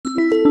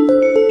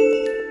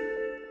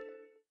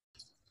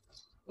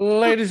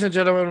Ladies and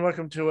gentlemen,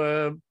 welcome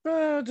to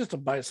just a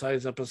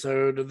bite-sized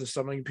episode of the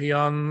Summoning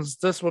Peons.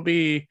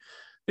 These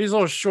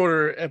little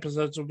shorter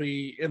episodes will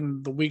be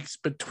in the weeks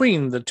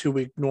between the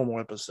 2-week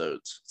normal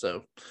episodes.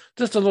 So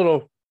just a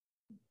little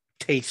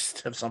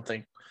taste of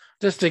something,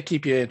 just to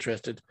keep you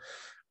interested.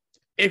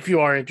 If you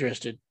are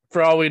interested,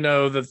 for all we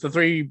know, that the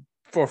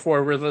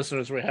 344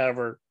 listeners we have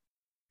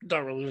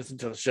don't really listen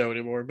to the show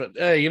anymore. But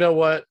hey, you know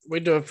what? We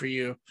do it for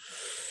you.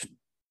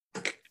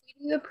 We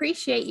do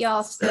appreciate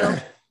y'all still.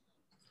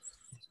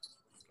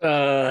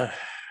 I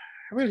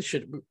really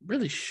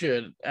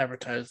should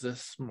advertise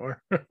this more.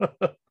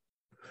 But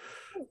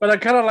I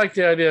kind of like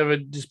the idea of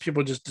it, just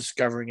people just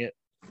discovering it.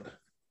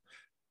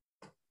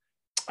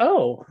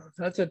 Oh,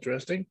 that's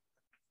interesting.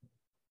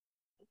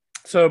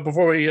 So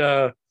before we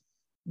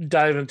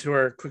dive into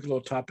our quick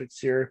little topics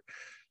here,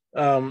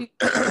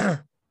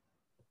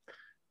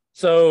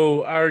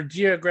 so our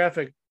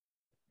geographic.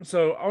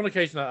 So on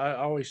occasion, I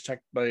always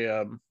check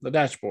the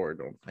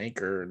dashboard on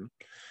Anchor and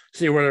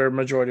see where the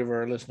majority of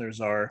our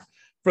listeners are.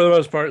 For the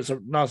most part, it's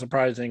not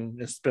surprising.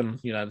 It's been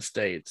United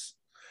States.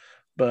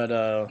 But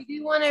we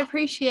do want to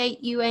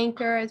appreciate you,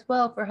 Anchor, as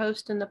well, for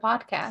hosting the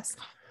podcast.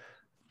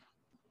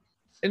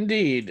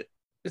 Indeed.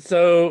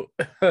 So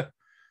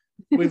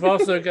we've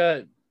also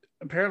got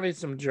apparently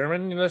some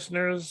German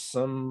listeners,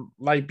 some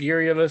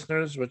Liberia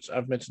listeners, which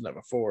I've mentioned that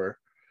before.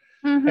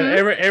 Mm-hmm. And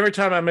every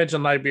time I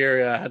mention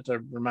Liberia, I had to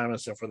remind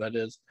myself where that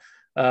is.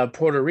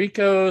 Puerto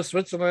Rico,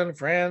 Switzerland,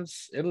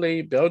 France,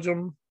 Italy,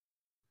 Belgium,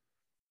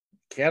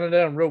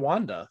 Canada, and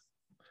Rwanda.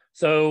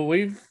 So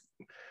we're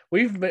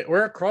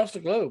across the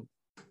globe.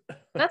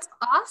 That's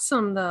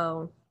awesome,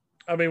 though.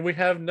 I mean, we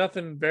have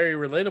nothing very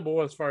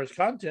relatable as far as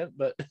content,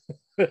 but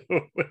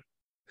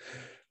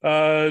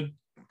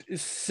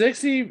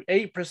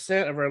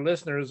 68% of our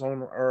listeners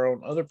are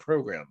on other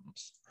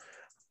programs.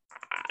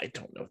 I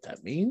don't know what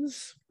that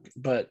means,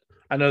 but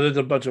I know there's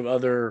a bunch of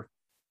other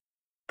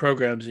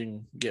programs you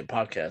can get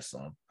podcasts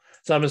on.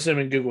 So I'm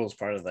assuming Google is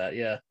part of that.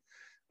 Yeah.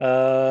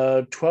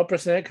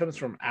 12% comes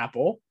from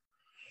Apple.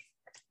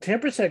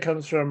 10%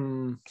 comes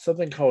from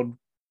something called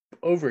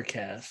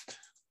Overcast.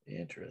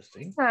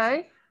 Interesting.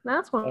 Okay,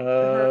 that's one.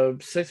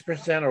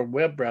 6% are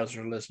web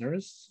browser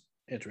listeners.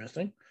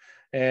 Interesting.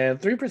 And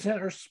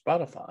 3% are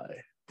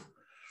Spotify.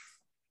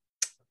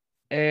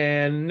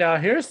 And now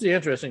here's the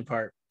interesting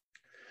part.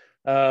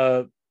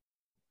 Male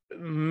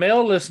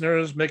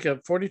listeners make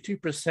up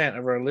 42%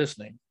 of our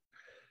listening.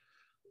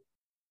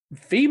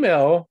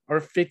 Female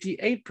are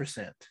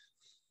 58%.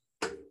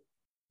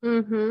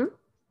 Mm-hmm.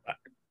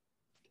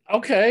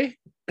 Okay.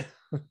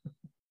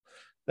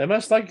 They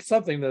must like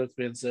something that's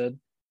being said.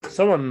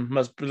 Someone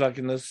must be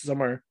liking this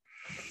somewhere.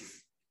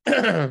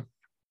 I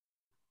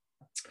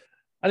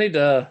need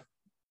to,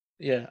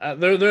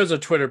 there's a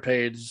Twitter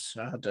page.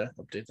 I have to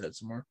update that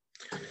some more.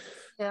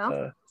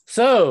 Yeah.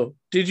 So,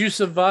 did you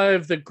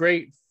survive the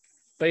great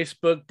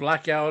Facebook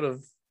blackout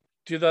of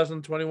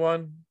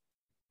 2021?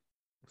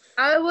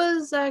 I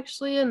was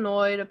actually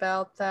annoyed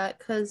about that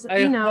because,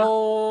 a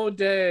whole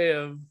day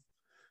of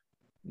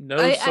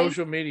no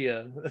social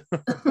media.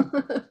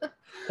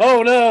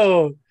 Oh,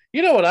 no.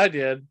 You know what I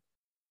did?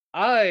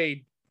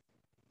 I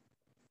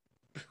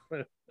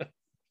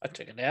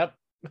took a nap.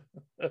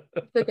 I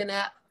took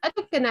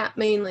a nap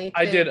mainly.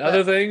 I did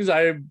other things.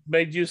 I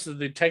made use of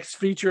the text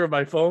feature of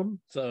my phone.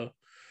 So,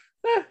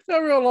 no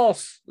real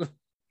loss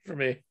for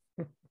me.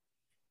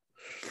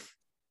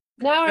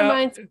 Now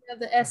reminds me of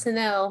the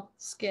SNL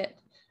skit.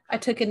 I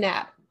took a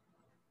nap.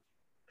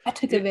 I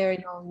took a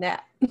very long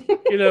nap.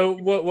 You know,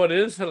 what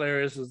is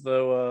hilarious is,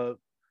 though,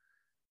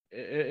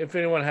 if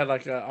anyone had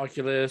like an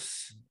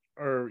Oculus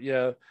or,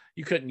 you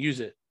couldn't use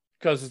it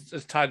because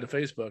it's tied to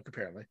Facebook,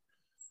 apparently.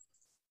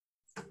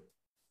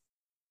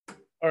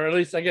 Or at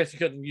least, I guess you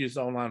couldn't use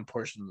online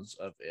portions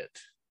of it,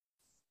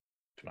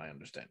 to my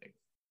understanding.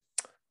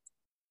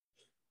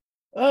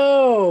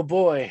 Oh,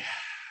 boy.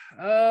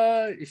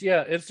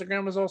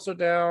 Instagram was also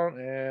down,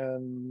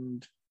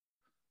 and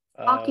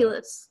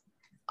Oculus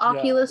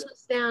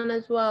was down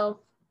as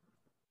well.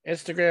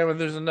 Instagram, and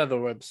there's another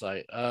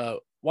website.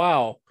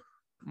 Wow,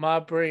 my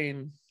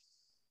brain.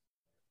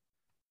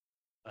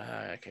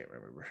 I can't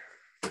remember.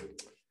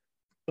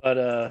 But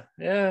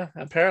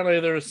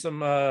apparently there was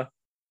some. And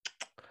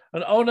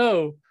oh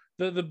no,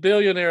 the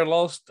billionaire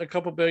lost a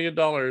couple $1 billion.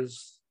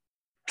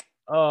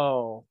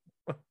 Oh.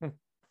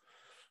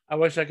 I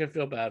wish I could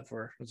feel bad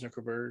for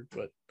Zuckerberg,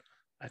 but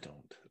I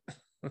don't.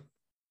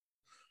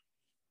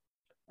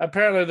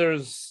 Apparently,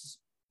 there's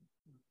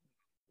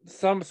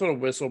some sort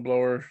of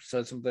whistleblower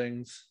said some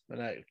things,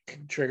 and that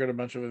triggered a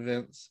bunch of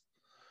events.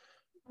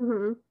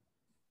 Mm-hmm.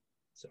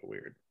 So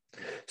weird.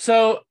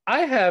 So I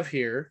have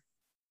here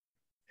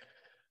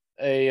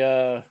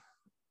I'll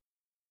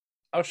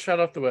shout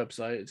out the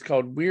website. It's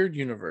called Weird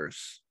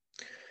Universe.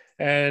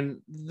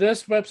 And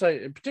this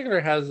website in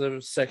particular has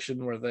a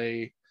section where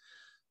they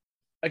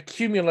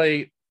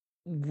accumulate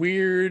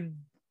weird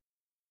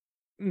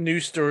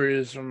news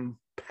stories from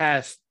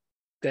past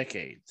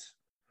decades.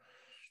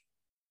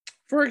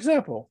 For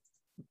example,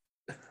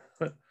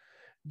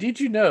 Did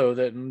you know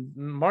that in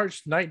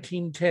March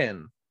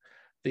 1910,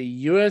 the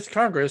U.S.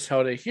 Congress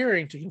held a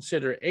hearing to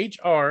consider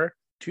H.R.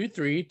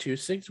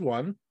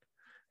 23261,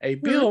 a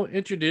bill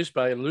introduced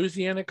by a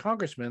Louisiana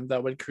congressman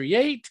that would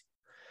create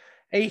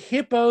a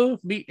hippo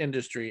meat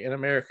industry in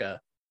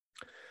America.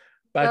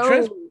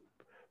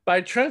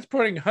 By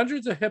transporting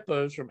hundreds of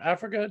hippos from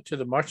Africa to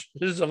the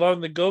marshes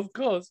along the Gulf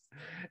Coast,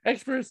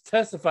 experts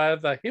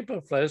testified that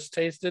hippo flesh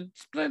tasted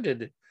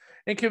splendid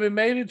and could be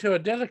made into a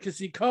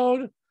delicacy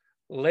called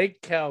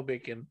Lake Cow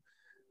Bacon.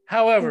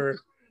 However,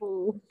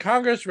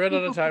 Congress ran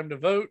out of time to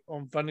vote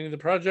on funding the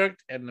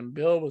project, and the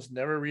bill was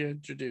never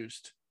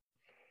reintroduced.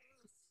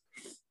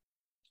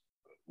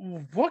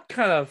 What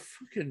kind of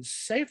fucking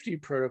safety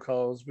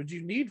protocols would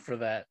you need for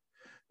that?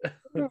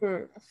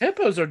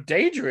 Hippos are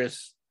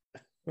dangerous.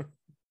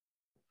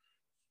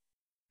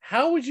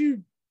 How would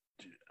you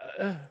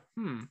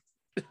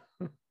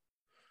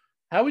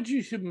how would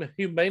you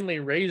humanely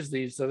raise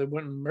these so they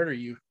wouldn't murder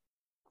you?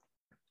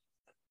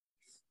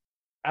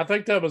 I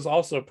think that was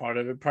also part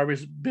of it. Probably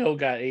Bill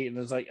got eaten and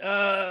was like,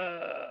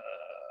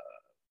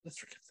 let's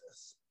forget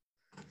this.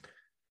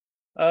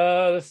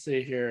 Let's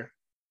see here.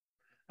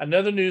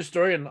 Another news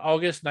story in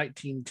August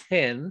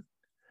 1910.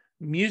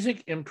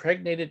 Music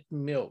impregnated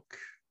milk.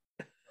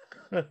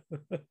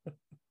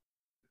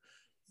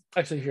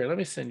 Actually, here, let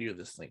me send you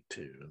this link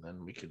too, and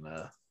then we can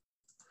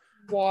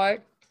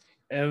what?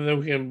 And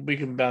then we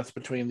can bounce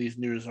between these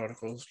news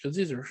articles because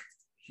these are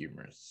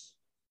humorous.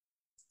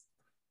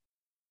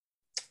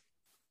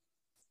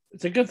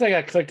 It's a good thing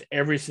I clicked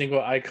every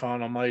single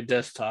icon on my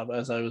desktop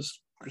as I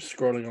was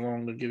scrolling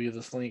along to give you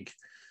this link.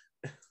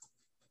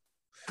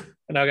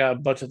 And I got a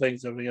bunch of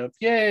things opening up.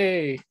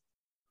 Yay!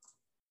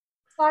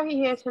 I can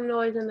hear some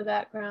noise in the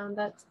background.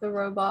 That's the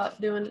robot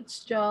doing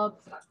its job.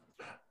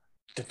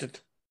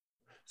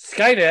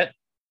 Skynet!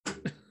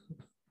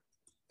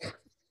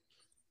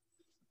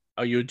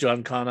 Are you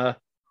John Connor?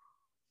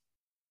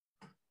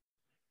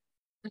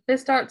 If it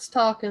starts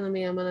talking to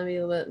me, I'm going to be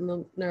a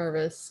little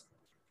nervous.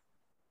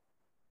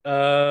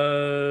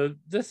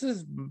 This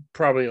is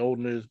probably old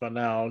news by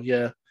now.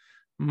 Yeah.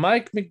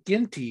 Mike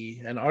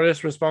McGinty, an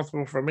artist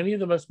responsible for many of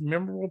the most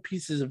memorable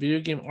pieces of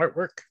video game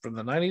artwork from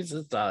the 90s,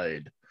 has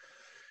died.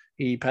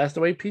 He passed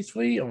away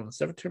peacefully on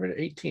September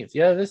 18th.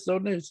 Yeah, this is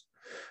old news.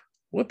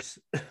 Whoops.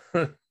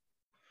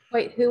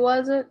 Wait, who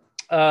was it?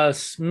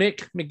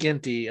 Mick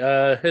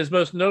McGinty. His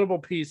most notable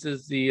piece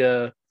is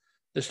the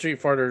Street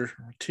Fighter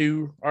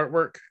 2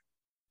 artwork.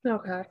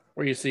 Okay.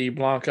 Where you see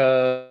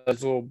Blanca,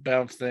 this little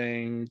bounce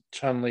thing,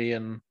 Chun-Li,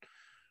 and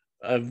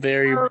a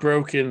very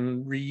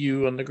broken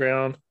Ryu on the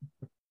ground.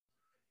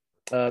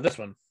 This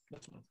one.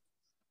 It's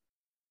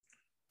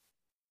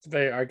a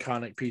very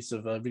iconic piece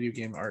of video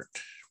game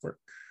artwork.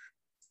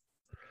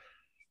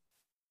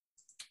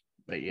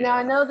 But yeah. Now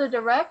I know the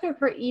director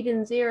for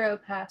Eden Zero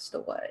passed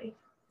away.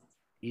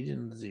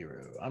 Eden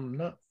Zero. I'm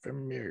not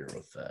familiar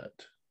with that.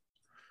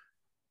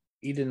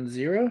 Eden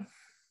Zero?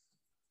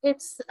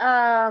 It's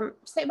by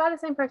the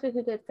same person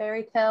who did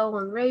Fairy Tail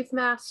and Rave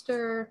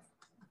Master.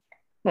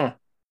 Huh.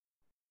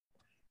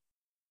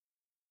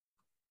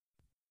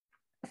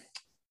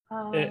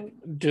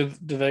 Do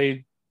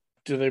they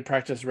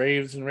practice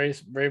raves and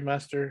Rave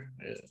Master?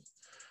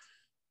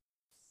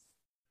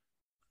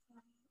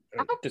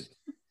 Yeah.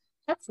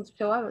 That's a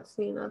show I haven't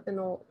seen of in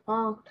a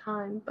long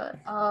time, but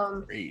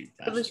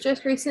it was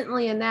just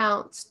recently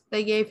announced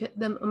they gave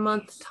them a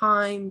month's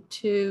time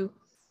to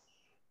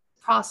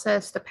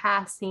process the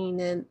passing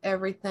and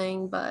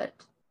everything, but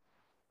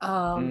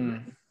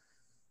Yuji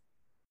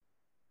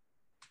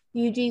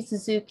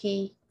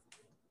Suzuki,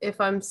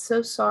 if I'm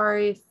so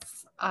sorry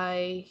if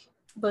I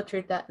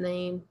butchered that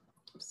name,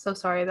 I'm so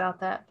sorry about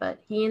that,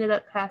 but he ended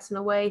up passing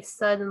away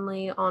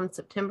suddenly on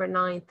September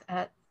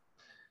 9th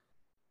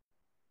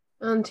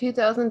in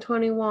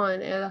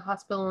 2021 at a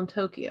hospital in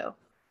Tokyo.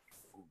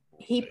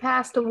 He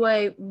passed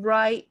away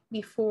right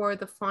before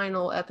the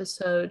final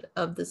episode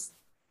of the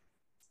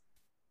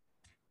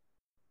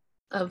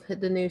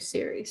new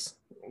series.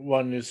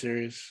 One new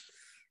series.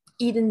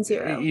 Eden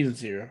Zero. Eden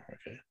Zero,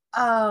 okay.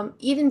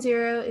 Eden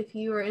Zero, if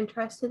you are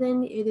interested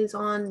in, it is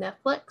on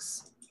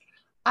Netflix.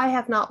 I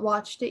have not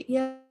watched it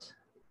yet.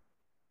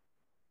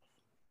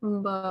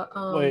 But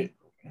wait.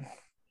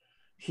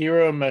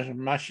 Hiro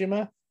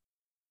Mashima?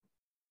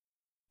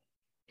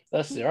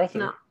 That's the author.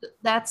 No,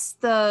 that's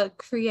the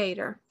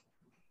creator.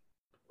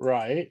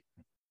 Right.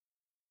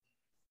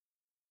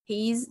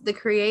 The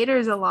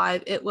creator's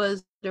alive. It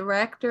was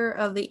director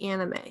of the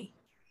anime.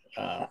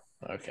 Oh,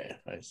 okay.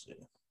 I see.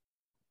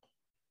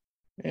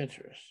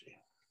 Interesting.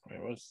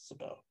 Wait, what's this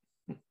about?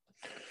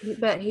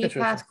 But he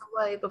passed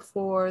away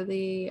before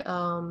the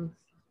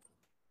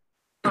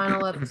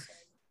final episode.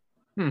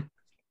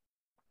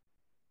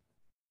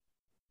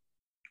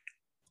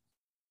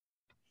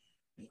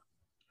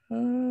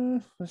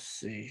 Let's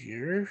see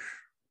here.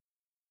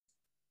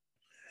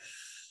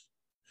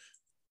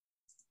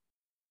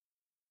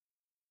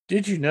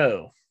 Did you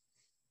know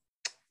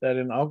that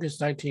in August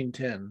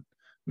 1910,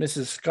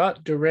 Mrs.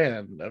 Scott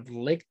Durand of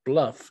Lake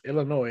Bluff,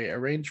 Illinois,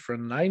 arranged for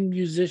 9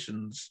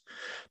 musicians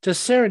to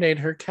serenade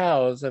her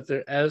cows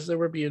as they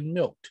were being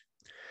milked,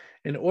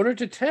 in order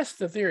to test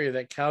the theory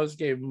that cows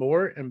gave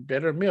more and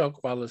better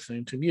milk while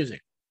listening to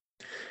music.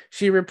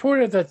 She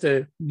reported that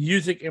the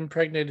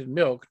music-impregnated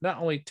milk not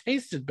only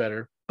tasted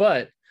better,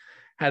 but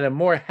had a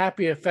more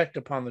happy effect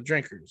upon the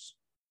drinkers.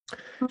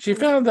 She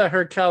found that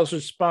her cows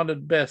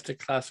responded best to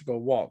classical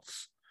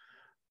waltz,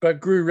 but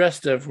grew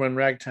restive when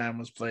ragtime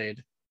was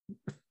played.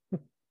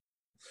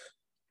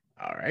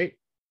 All right.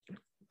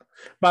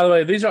 By the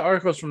way, these are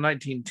articles from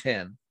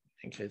 1910,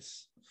 in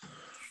case.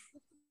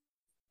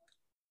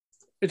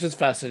 It's just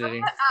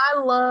fascinating. I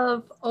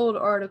love old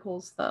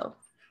articles, though.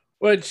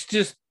 Which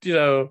just,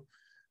 no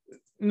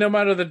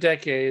matter the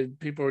decade,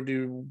 people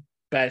do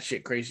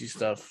batshit crazy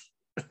stuff.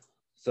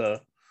 So,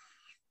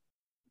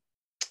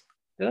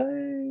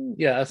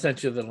 I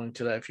sent you the link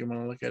to that if you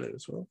want to look at it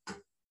as well.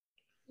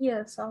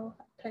 Yes, I'll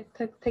take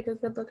a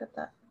good look at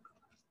that.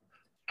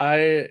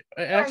 I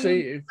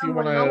actually, if you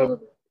want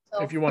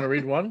to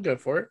read one, go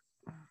for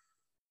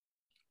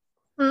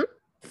it.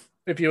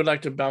 If you would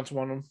like to bounce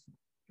one,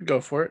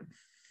 go for it.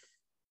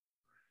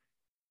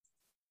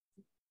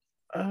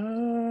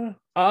 I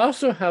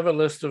also have a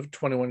list of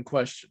 21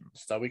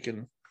 questions that we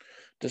can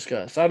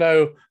discuss. I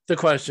know the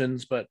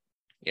questions, but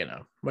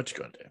what you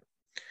gonna do?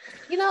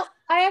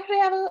 I actually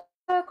have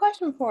a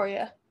question for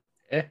you.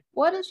 Eh?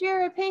 What is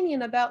your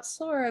opinion about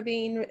Sora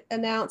being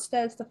announced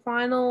as the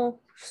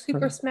final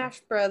Super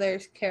Smash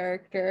Brothers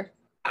character?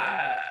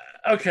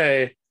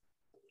 Okay.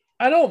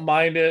 I don't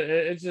mind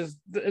it.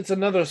 It's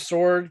another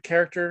sword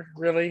character,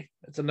 really.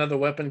 It's another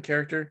weapon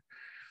character.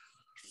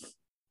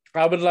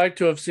 I would like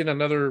to have seen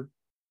another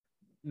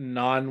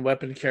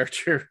non-weapon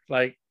character,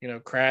 like,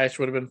 Crash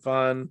would have been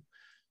fun.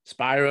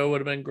 Spyro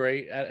would have been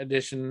great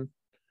addition.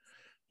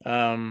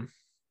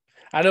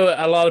 I know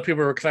a lot of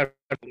people were clapping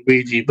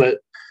Luigi, but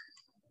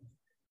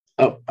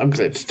I'm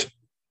glitched.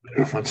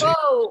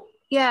 Oh,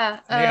 yeah,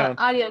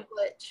 audio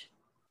glitch.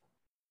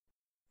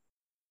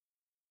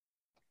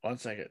 1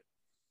 second.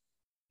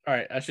 All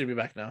right, I should be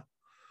back now.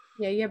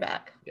 Yeah, you're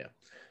back. Yeah.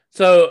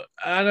 So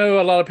I know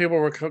a lot of people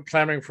were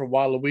clamoring for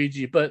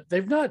Waluigi, but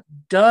they've not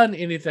done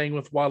anything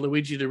with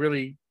Waluigi to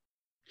really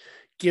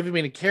give him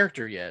any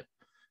character yet.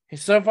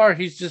 So far,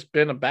 he's just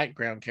been a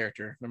background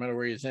character, no matter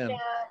where he's in. Yeah,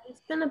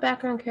 he's been a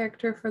background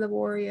character for the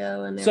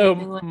Wario and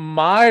everything. So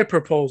my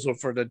proposal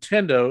for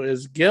Nintendo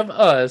is give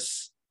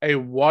us a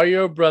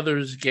Wario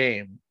Brothers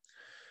game.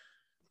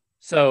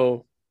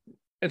 So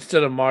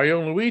instead of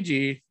Mario and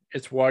Luigi,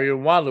 it's Wario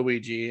and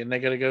Waluigi, and they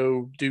got to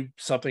go do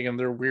something in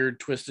their weird,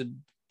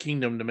 twisted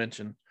kingdom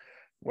dimension,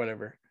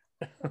 whatever.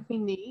 That'd be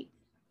neat.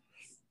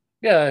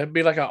 Yeah, it'd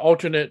be like an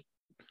alternate.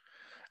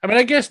 I mean,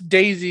 I guess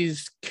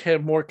Daisy's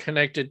more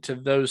connected to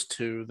those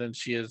two than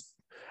she is.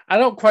 I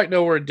don't quite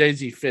know where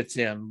Daisy fits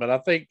in, but I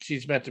think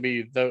she's meant to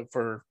be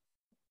for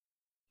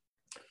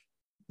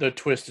the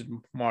twisted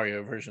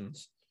Mario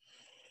versions.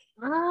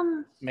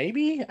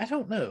 Maybe, I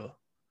don't know,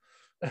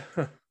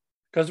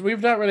 because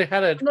we've not really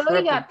had a.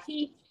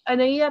 I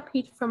know you got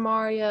Peach from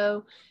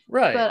Mario,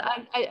 right? But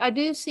I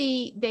do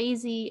see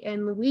Daisy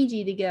and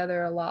Luigi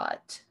together a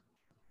lot.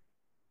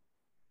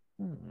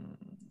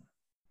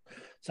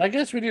 So I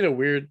guess we need a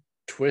weird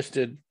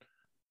twisted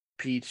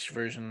Peach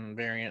version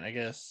variant, I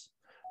guess.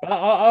 But I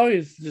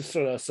always just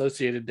sort of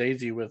associated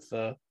Daisy with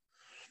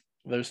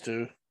those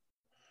two.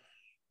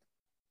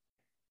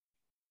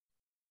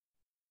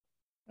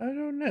 I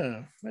don't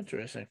know.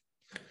 Interesting.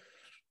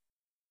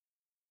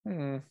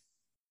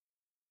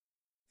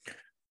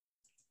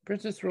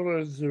 Princess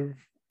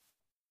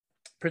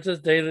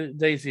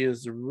Daisy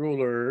is the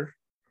ruler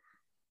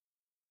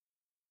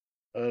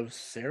of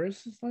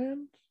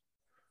Sarasaland?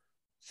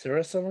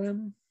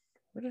 Sarasaland?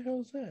 Where the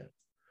hell is that?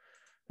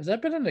 Has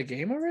that been in the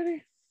game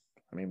already?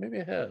 I mean, maybe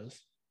it has.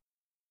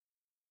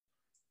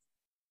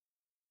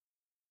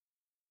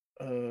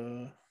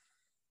 Oh,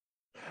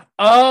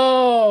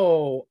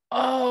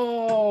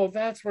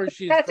 that's where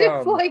she's that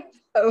from. Just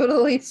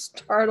totally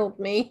startled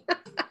me.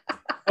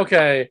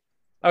 Okay.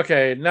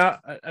 Now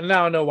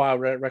I know why I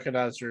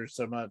recognize her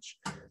so much.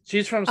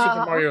 She's from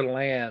Super Mario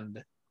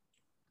Land.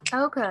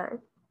 Okay.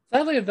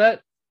 Sadly,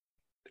 that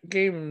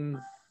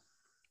game.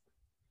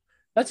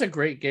 That's a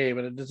great game,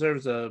 and it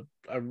deserves a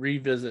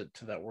revisit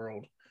to that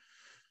world.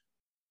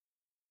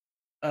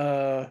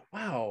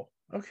 Wow.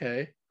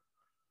 Okay.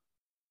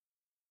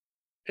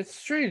 It's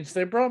strange.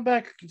 They brought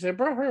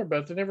her,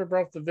 but they never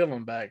brought the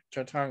villain back.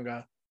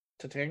 Tatanga,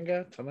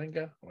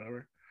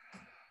 whatever.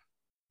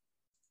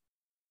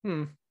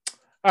 All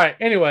right.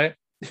 Anyway,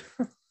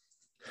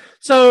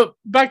 so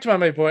back to my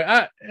main point.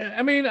 I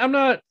mean, I'm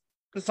not.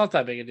 It's not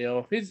that big a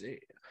deal.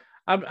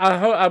 I'm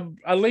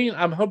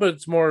hoping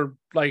it's more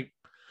like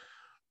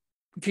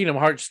Kingdom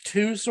Hearts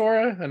 2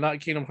 Sora and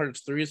not Kingdom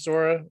Hearts 3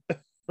 Sora.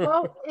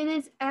 Well, it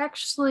is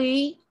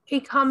actually a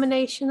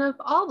combination of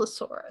all the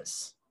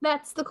Soras.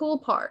 That's the cool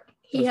part.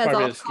 He has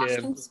all the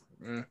costumes.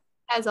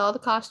 Has all the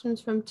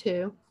costumes from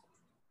 2.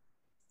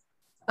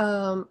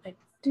 I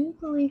do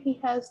believe he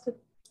has the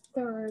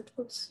third?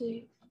 Let's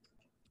see.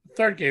 The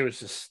third game was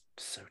just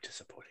so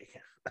disappointing.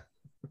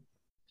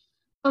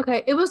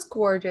 Okay, it was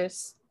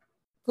gorgeous,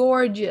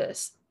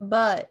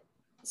 but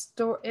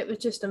it was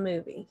just a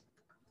movie.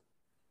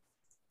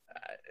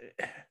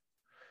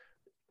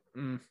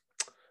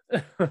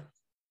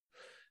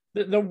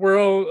 The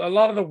world, a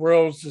lot of the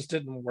worlds just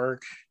didn't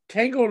work.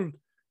 Tangled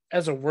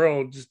as a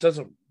world just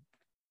doesn't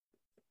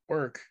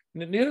work.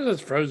 Neither does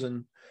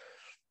Frozen.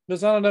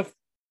 There's not enough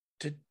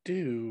to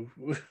do.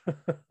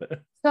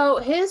 So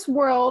his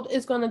world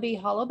is going to be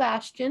Hollow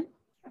Bastion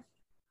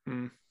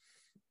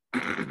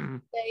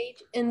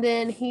stage, and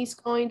then he's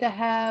going to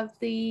have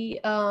the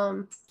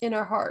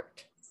Inner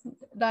Heart,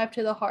 Dive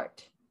to the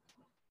Heart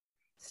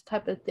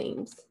type of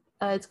themes.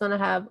 It's going to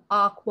have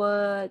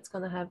Aqua, it's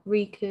going to have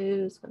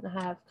Riku, it's going to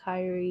have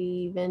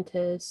Kairi,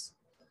 Ventus,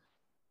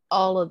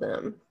 all of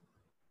them.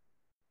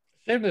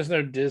 Shame there's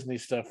no Disney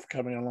stuff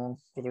coming along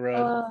for the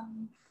ride.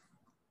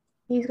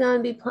 He's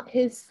going to be,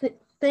 his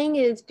thing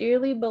is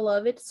Dearly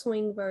Beloved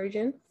Swing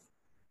version,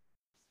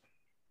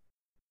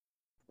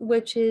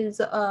 which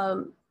is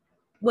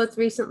was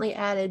recently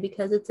added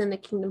because it's in the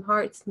Kingdom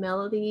Hearts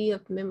Melody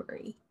of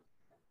Memory.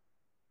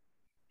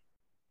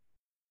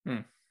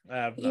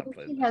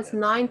 He has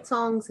 9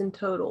 songs in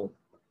total.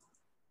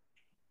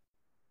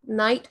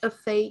 Night of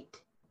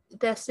Fate,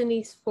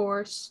 Destiny's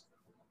Force,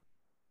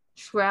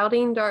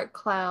 Shrouding Dark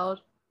Cloud,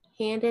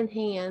 Hand in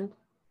Hand,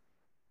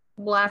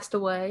 Blast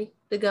Away,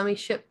 The Gummy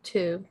Ship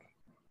 2,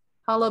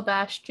 Hollow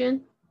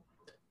Bastion,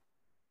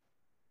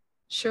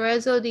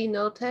 Scherzo di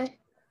Notte.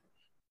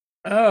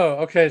 Oh,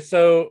 okay.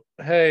 So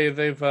hey,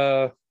 they've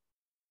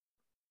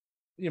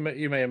you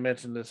may have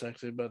mentioned this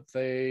actually, but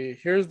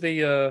here's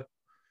the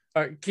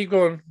all right, keep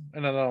going,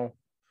 and I know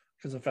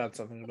because I found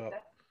something about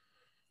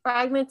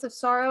Fragments of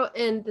Sorrow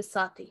and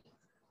Desati.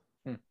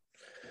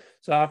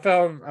 So I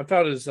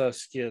found his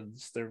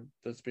skins.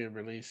 That's being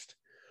released.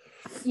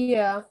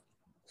 Yeah.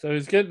 So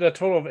he's getting a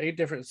total of 8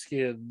 different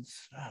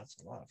skins.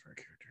 That's a lot for a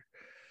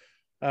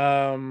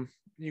character.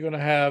 You're gonna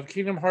have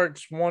Kingdom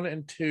Hearts 1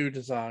 and 2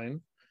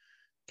 design,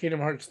 Kingdom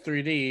Hearts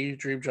 3D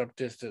Dream Drop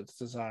Distance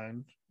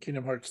design,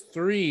 Kingdom Hearts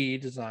 3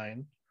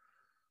 design,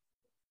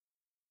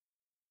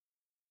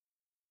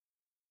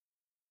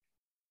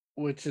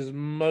 which is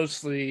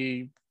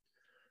mostly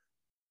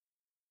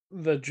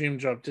the Dream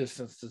Drop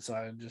Distance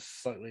design,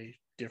 just slightly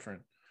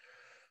different.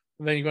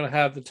 And then you're going to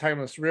have the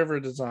Timeless River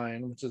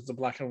design, which is the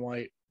black and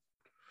white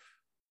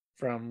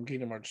from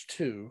Kingdom Hearts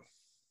 2.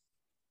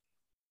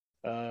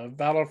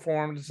 Valor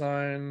Form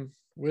design,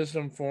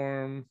 Wisdom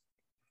Form,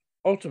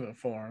 Ultimate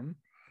Form.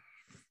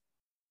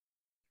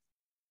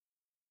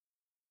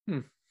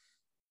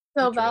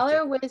 So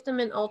Valor, Wisdom,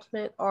 and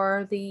Ultimate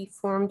are the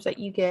forms that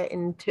you get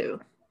in 2.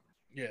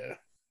 Yeah.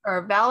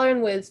 Or Valor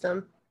and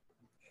Wisdom.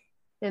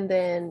 And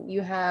then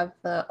you have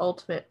the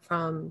Ultimate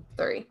from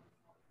 3.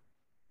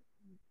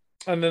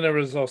 And then there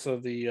was also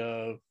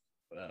the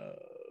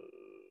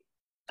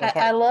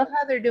I love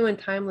how they're doing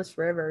Timeless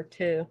River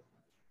too.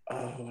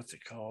 Oh, what's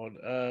it called?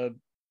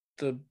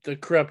 The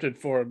corrupted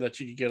form that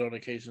you could get on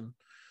occasion,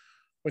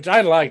 which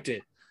I liked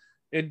it.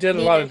 It did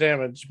a lot of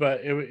damage,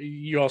 but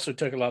you also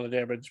took a lot of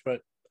damage.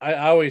 But I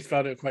always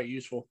found it quite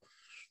useful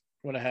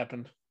when it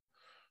happened.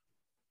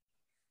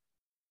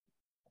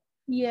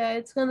 Yeah,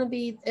 it's gonna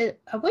be.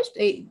 I wish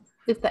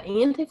if the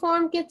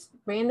anti-form gets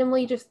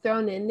randomly just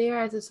thrown in there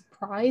as a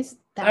surprise.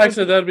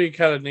 That'd be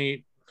kind of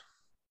neat.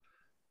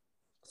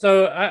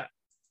 So I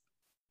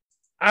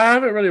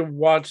haven't really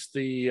watched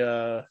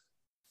the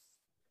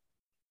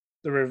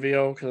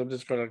reveal because I'm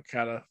just gonna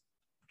kind of.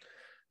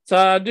 So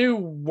I do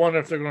wonder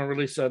if they're going to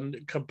release a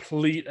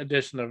complete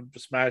edition of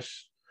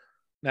Smash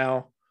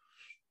now.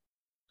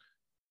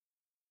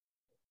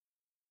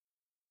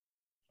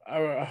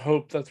 I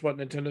hope that's what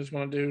Nintendo's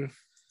going to do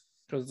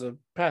because the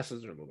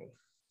passes are a little.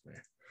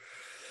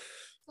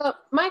 So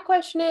my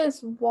question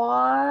is,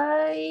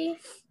 why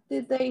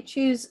did they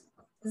choose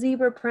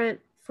zebra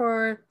print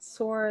for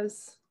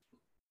Sora's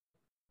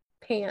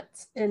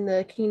pants in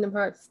the Kingdom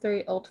Hearts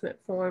 3 Ultimate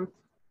form?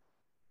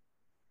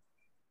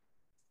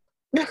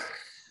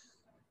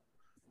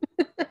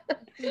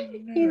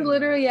 He's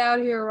literally out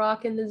here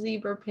rocking the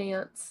zebra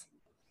pants.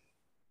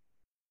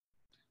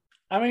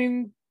 I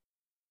mean,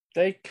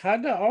 they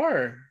kind of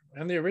are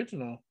in the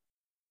original.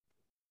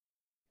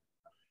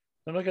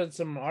 I'm looking at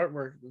some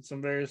artwork,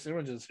 some various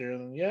images here,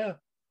 and yeah.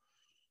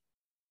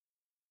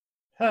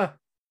 Huh.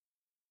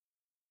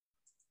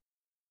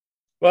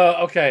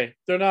 Well, okay.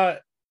 They're not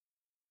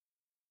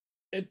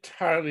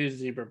entirely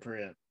zebra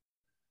print.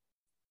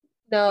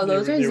 No,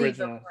 those are zebra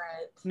print.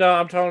 No,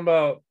 I'm talking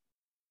about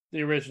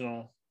the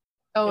original.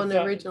 Oh, in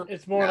the original.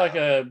 It's more like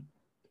a.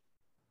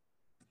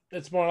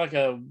 It's more like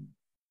a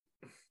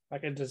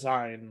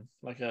design,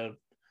 like a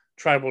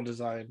tribal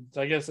design.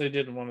 So I guess they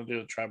didn't want to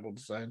do a tribal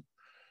design.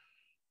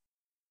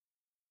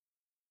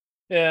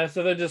 Yeah,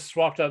 so they just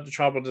swapped out the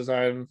tribal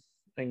design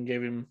and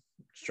gave him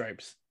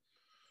stripes.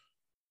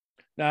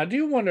 Now I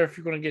do wonder if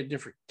you're going to get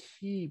different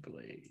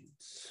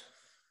keyblades.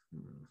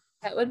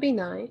 That would be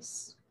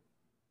nice.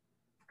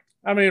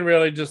 I mean,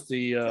 really, just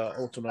the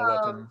ultimate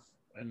weapon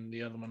and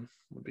the other one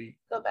would be.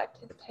 Go back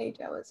to the page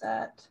I was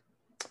at.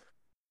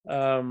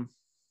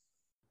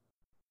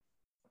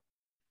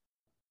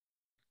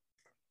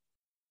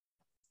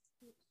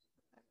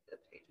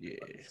 Yeah.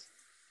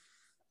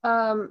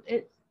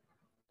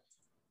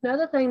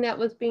 Another thing that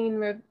was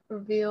being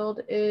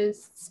revealed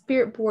is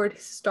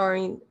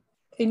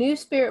a new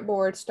spirit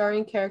board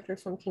starring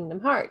characters from Kingdom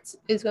Hearts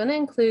is going to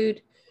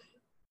include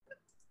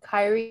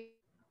Kairi,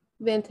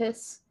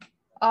 Ventus,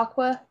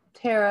 Aqua,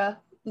 Terra,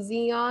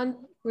 Xeon,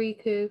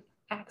 Riku,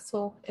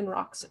 Axel, and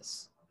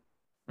Roxas.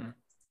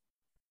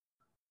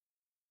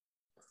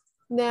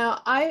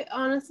 Now, I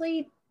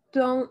honestly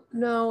don't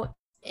know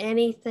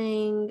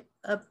anything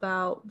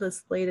about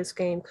this latest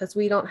game because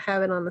we don't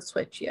have it on the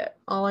Switch yet.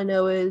 All I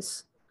know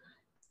is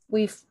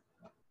we've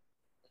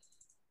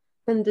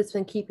just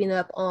been keeping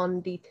up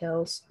on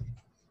details.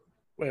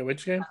 Wait,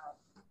 which game?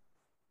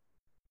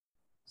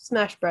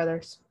 Smash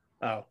Brothers.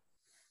 Oh.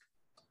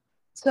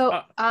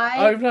 So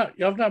I've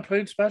not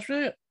played Smash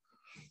yet?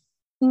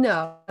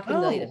 No, I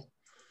haven't played it.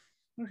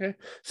 Okay.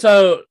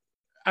 So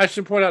I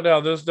should point out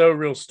now there's no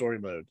real story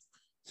mode.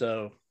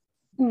 So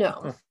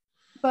no.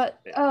 But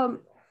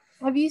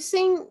have you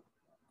seen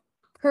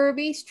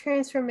Kirby's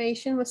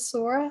transformation with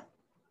Sora?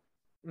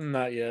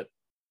 Not yet.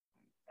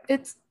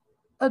 It's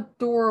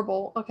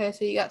adorable. Okay,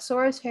 so you got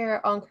Sora's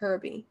hair on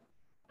Kirby,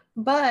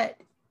 but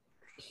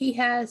he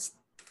has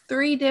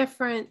 3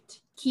 different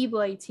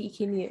keyblades he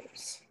can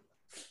use.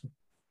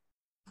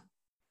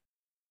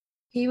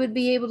 He would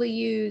be able to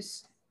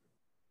use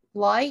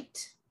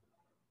light,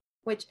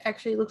 which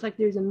actually looks like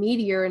there's a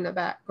meteor in the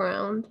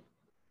background.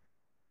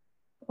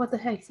 What the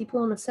heck? Is he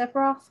pulling a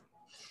Sephiroth?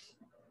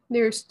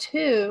 There's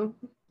 2,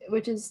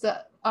 which is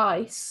the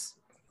ice,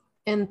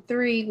 and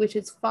 3, which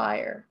is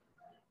fire.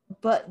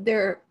 But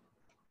they're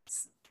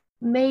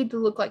made to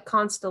look like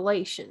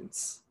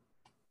constellations.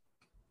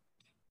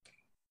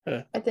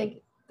 Huh. I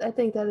think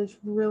that is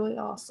really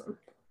awesome.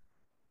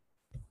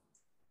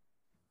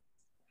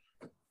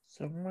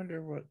 So I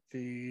wonder what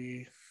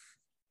did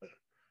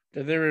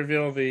they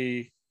reveal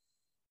the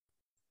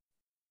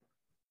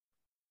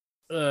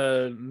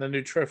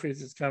new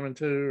trophies that's coming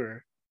too,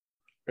 or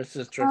it's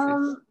just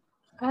trophies?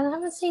 I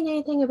haven't seen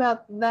anything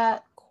about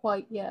that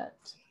quite yet.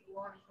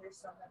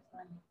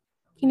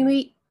 Can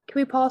we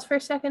pause for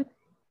a second?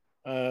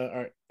 All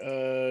right.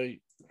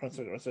 One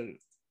second. Let's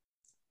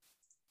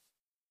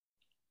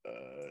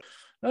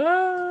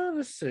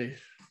see.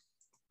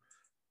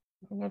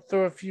 I'm gonna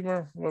throw a few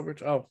more over.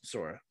 Oh,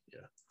 Sora.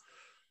 Yeah.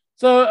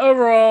 So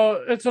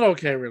overall, it's an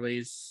okay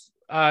release.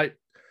 I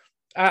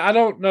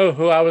don't know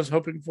who I was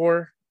hoping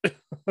for.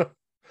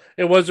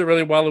 It wasn't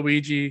really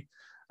Waluigi.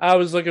 I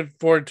was looking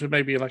forward to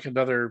maybe like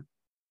another,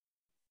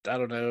 I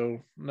don't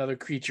know, another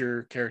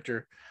creature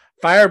character.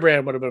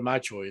 Firebrand would have been my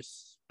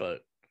choice, but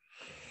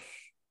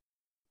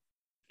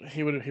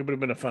he would have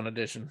been a fun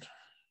addition.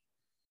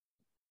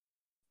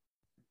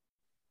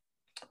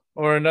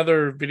 Or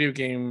another video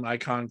game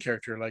icon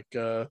character like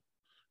you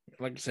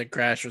said,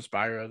 Crash or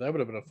Spyro. That would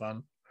have been a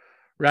fun.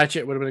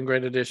 Ratchet would have been a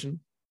great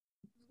addition.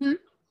 Mm-hmm.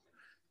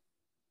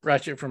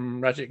 Ratchet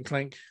from Ratchet and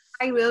Clank.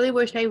 I really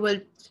wish they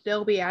would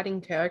still be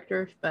adding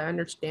characters, but I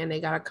understand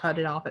they gotta cut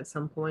it off at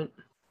some point.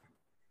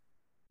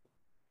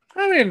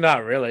 I mean,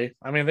 not really.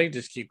 I mean, they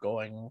just keep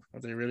going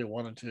if they really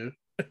wanted to.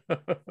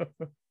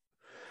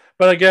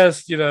 But I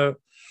guess, they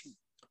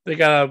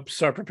gotta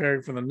start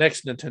preparing for the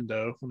next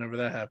Nintendo whenever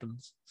that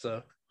happens.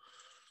 So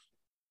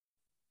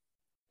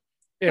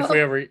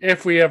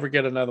if we ever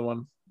get another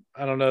one.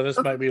 I don't know. This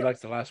might be like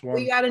the last one.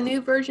 We got a new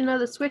version of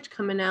the Switch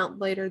coming out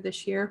later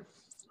this year.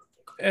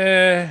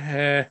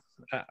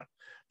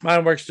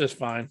 Mine works just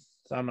fine,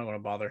 so I'm not going to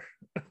bother.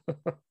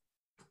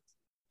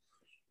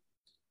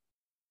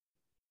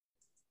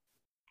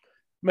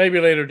 Maybe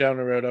later down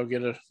the road I'll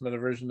get another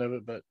version of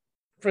it, but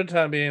for the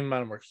time being,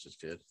 mine works just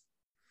good.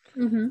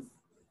 Mm-hmm.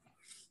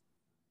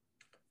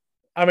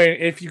 I mean,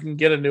 if you can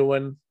get a new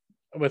one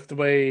with the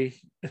way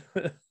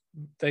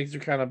things are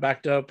kind of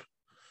backed up.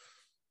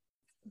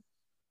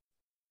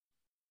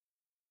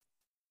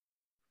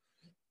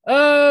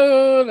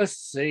 Let's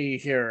see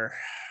here.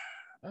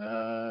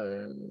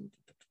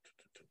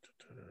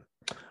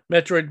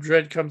 Metroid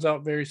Dread comes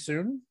out very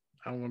soon.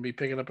 I'm going to be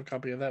picking up a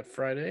copy of that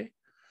Friday.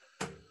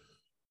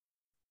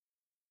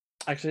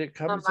 Actually, it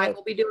comes out. I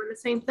will be doing the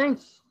same thing.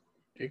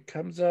 It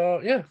comes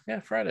out, yeah,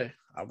 Friday.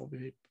 I will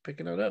be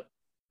picking it up.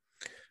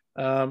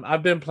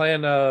 I've been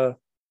playing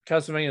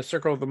Castlevania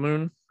Circle of the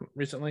Moon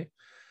recently.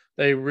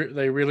 They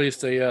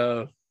released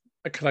a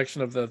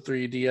collection of the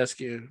 3DS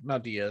game,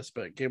 not DS,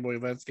 but Game Boy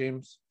Advance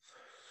games.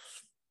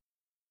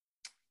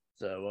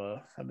 So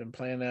I've been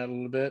playing that a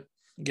little bit,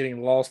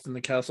 getting lost in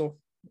the castle.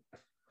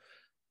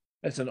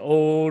 It's an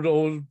old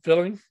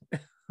feeling.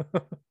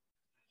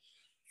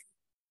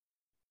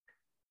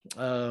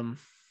 I've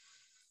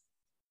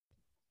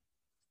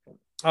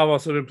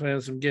also been playing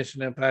some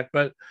Genshin Impact,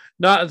 but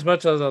not as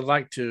much as I'd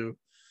like to.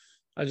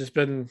 I've just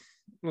been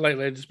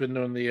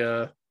doing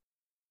the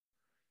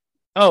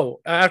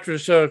after the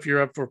show, if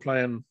you're up for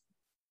playing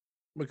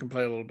we can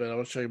play a little bit.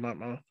 I'll show you my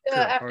current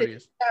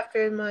parties.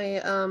 After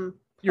my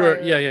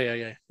You're yeah,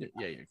 you're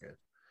good.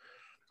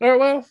 All right,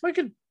 well, we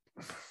could.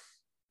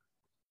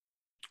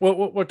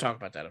 We'll talk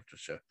about that after the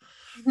show.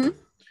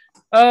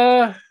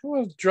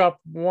 We'll drop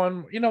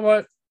one. You know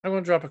what? I'm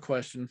gonna drop a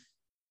question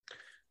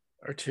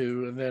or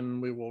two, and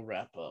then we will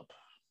wrap up.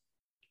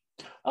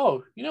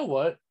 Oh, you know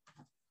what?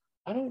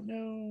 I don't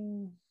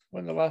know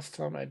when the last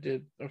time I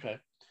did. Okay,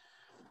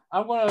 I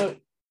want to.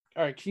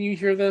 All right, can you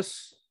hear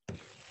this?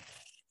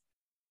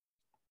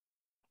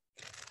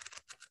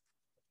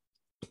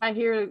 I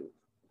hear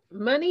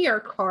money or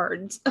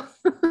cards.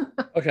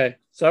 Okay,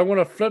 so I want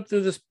to flip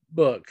through this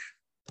book,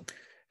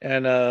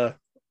 and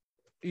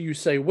you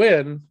say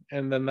when,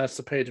 and then that's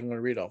the page I'm going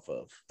to read off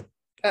of.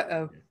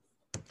 Uh-oh.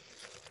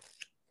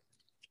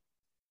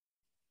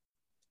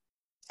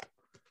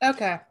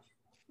 Okay.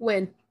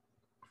 When?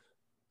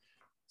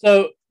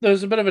 So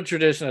there's a bit of a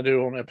tradition I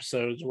do on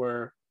episodes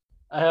where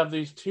I have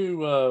these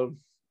two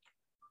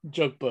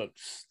joke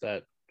books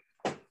that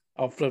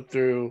I'll flip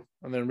through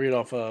and then read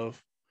off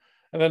of.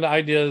 And then the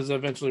idea is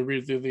eventually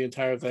read through the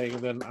entire thing,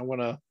 and then I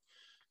want to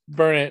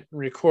burn it and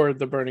record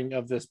the burning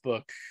of this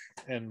book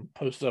and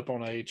post it up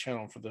on a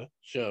channel for the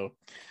show.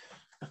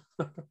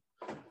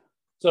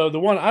 So the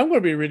one I'm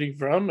going to be reading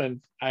from,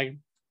 and I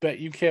bet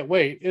you can't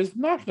wait, is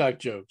Knock Knock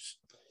Jokes.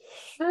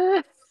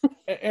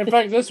 In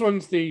fact, this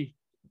one's the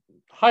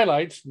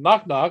highlights.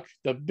 Knock Knock,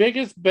 the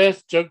biggest,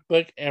 best joke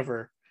book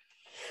ever.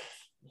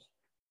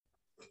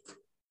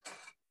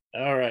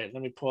 All right,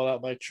 let me pull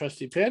out my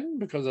trusty pen,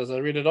 because as I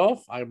read it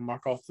off, I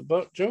mark off the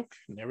book joke,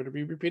 never to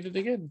be repeated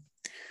again.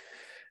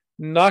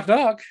 Knock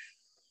knock.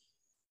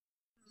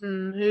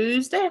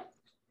 Who's there?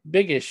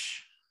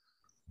 Biggish.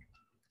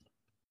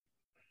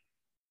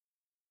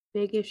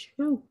 Biggish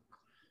who?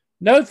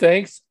 No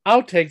thanks.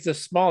 I'll take the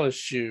smallest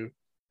shoe.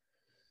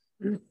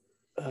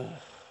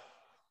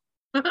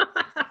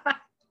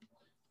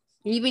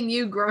 Even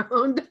you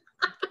groaned.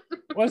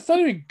 Well, it's not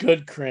even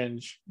good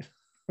cringe.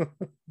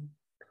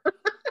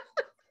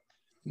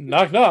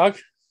 Knock knock.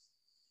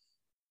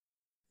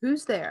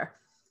 Who's there?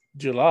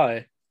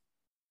 July.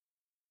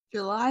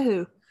 July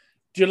who?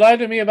 Did you lie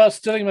to me about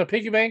stealing my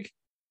piggy bank?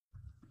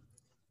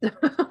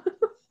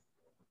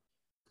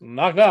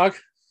 Knock knock.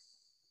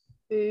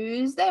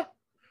 Who's there?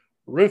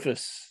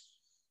 Rufus.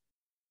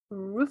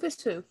 Rufus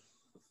who?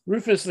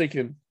 Rufus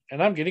leaking,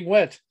 and I'm getting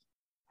wet.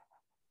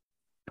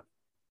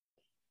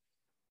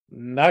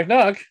 Knock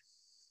knock.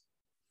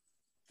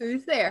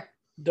 Who's there?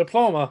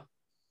 Diploma.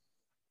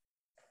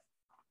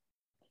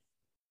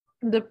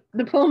 The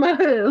diploma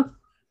who?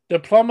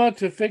 Diploma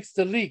to fix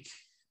the leak.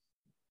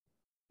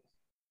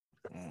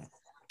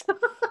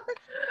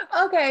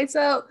 Okay,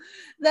 so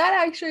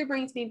that actually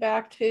brings me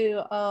back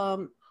to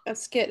a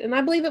skit, and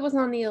I believe it was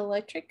on the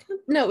Electric.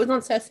 No, it was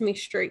on Sesame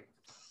Street.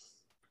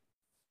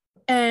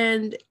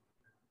 And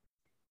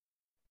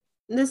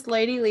this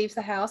lady leaves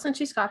the house, and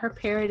she's got her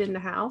parrot in the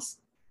house.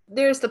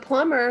 There's the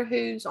plumber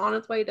who's on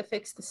his way to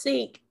fix the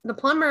sink. The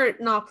plumber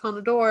knocks on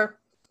the door.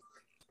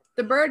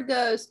 The bird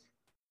goes,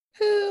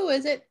 "Who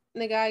is it?"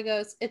 And the guy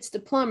goes, "It's the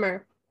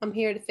plumber. I'm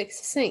here to fix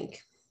the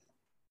sink."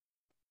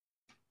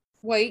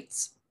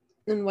 Waits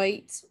and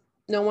waits.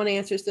 No one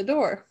answers the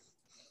door.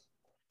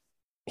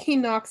 He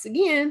knocks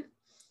again.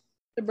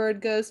 The bird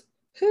goes,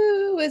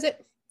 "Who is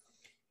it?"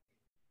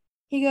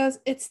 He goes,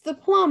 "It's the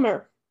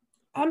plumber.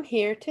 I'm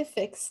here to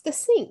fix the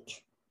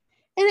sink."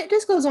 And it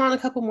just goes on a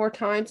couple more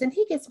times, and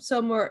he gets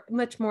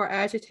much more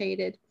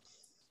agitated.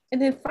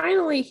 And then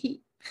finally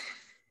he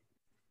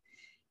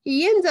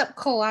ends up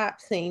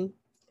collapsing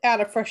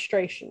out of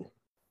frustration.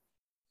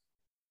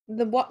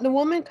 The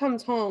woman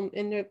comes home,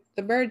 and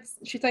the bird's,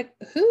 she's like,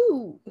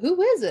 who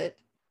is it?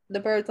 The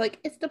bird's like,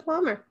 "It's the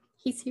plumber.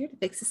 He's here to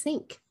fix the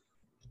sink."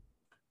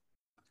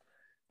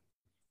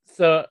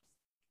 So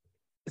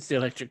it's the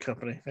electric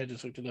company. I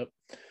just looked it up.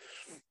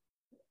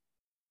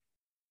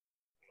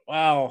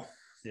 Wow,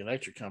 the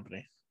electric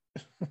company.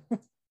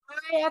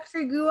 I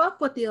actually grew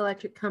up with the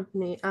electric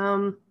company.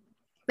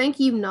 Thank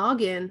you,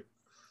 Noggin.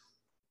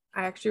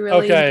 I actually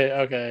really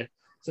Okay. It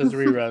says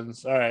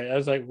reruns. All right. I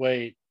was like,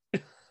 wait.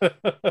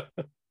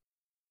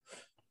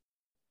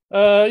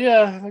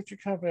 Yeah,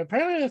 electric company.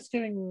 Apparently it's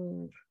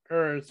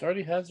it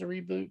already has a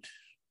reboot,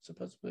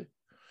 supposedly.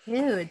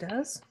 Yeah, it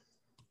does.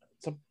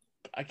 So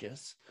I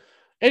guess.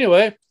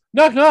 Anyway,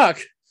 knock knock.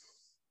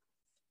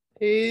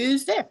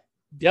 Who's there?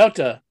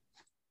 Delta.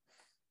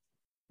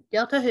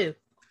 Delta who?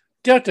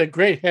 Delta,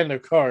 great hand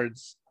of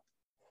cards.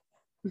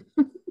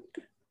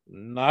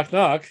 Knock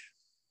knock.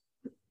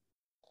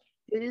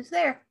 Who's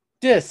there?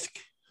 Disc.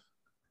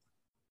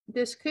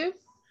 Disc who?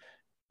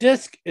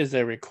 Disc is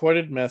a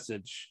recorded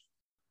message.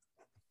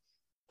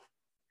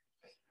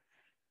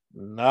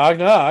 Knock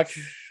knock.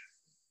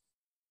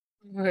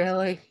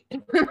 Really?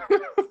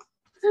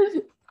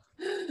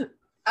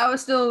 I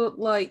was still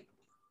like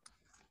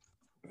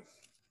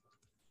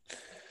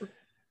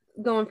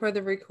going for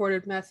the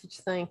recorded message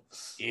thing.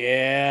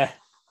 Yeah.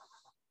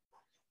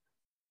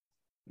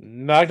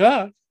 Knock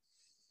knock.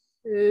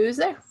 Who's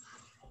there?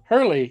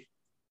 Hurley.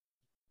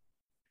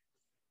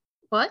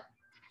 What?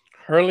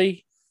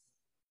 Hurley.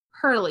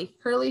 Hurley.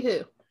 Hurley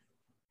who?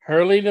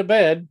 Hurley to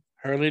bed,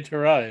 Hurley to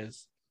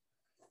rise.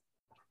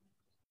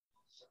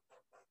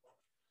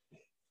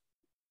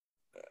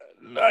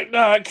 Knock,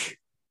 knock.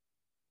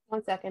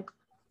 1 second.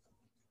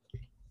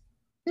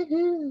 I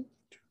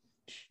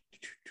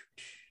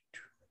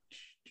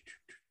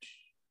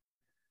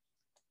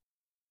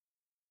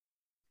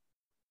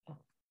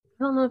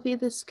don't know if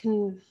this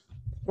can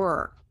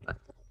work. But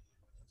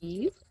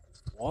you?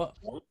 What?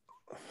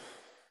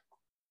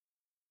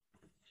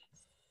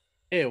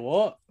 Hey,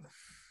 what?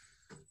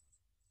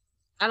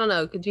 I don't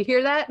know. Could you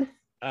hear that?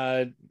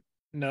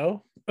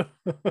 No.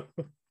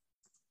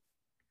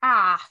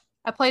 I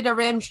played a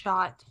rim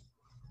shot.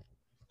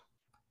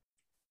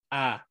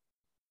 But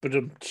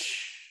there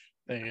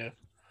you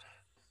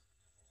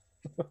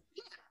go.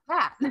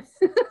 That.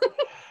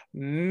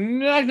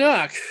 Knock,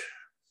 knock.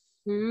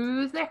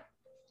 Who's there?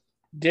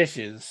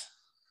 Dishes.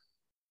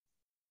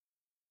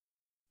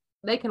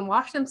 They can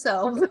wash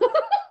themselves.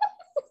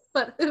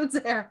 But who's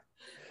there?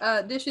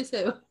 Dishes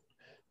who?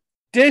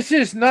 This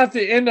is not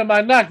the end of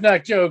my knock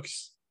knock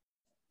jokes.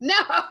 No.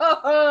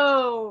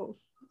 All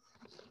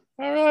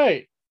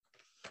right.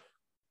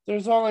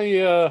 There's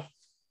only all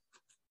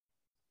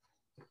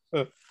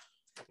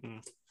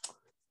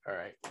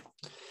right.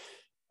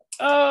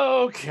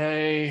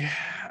 Okay.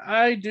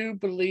 I do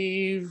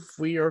believe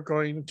we are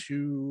going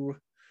to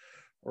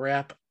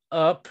wrap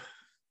up.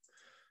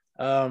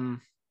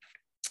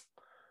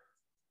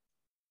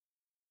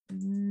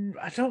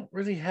 I don't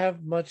really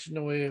have much in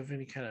the way of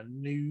any kind of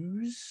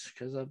news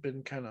because I've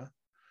been kind of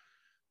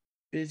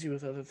busy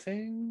with other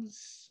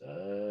things.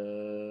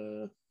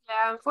 Yeah,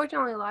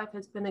 unfortunately, life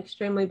has been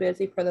extremely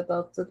busy for the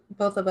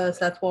both of us.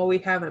 That's why we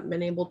haven't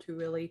been able to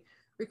really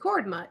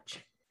record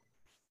much.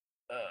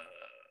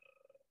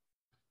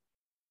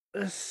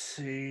 Let's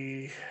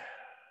see.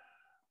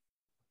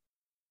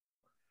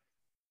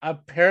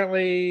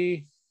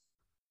 Apparently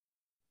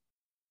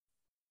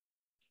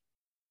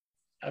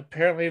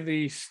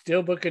the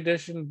Steelbook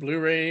edition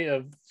Blu-ray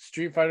of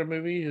Street Fighter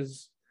movie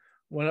has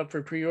went up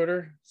for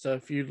pre-order. So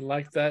if you'd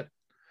like that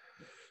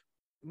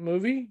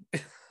movie,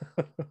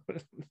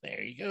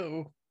 there you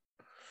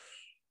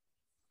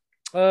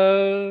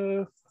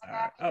go.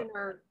 Action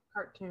or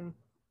cartoon?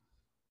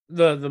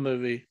 The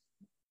movie,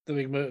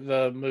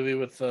 the movie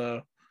with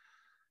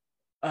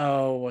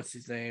what's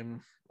his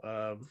name?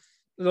 The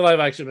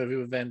live action movie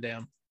with Van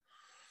Damme.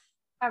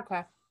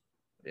 Okay.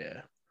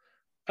 Yeah.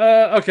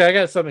 Okay, I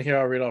got something here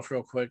I'll read off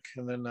real quick,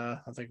 and then I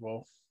think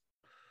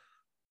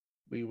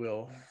we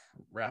will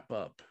wrap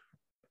up.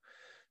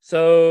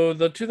 So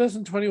the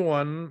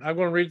 2021, I'm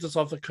going to read this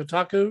off the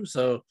Kotaku.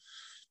 So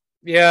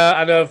yeah,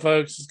 I know,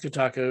 folks, it's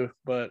Kotaku,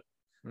 but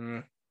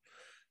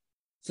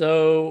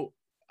so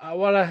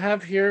what I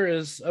have here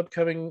is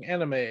upcoming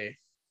anime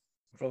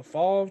for the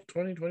fall of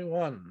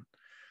 2021.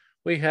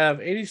 We have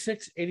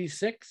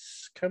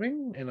 8686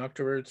 coming in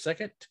October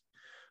 2nd.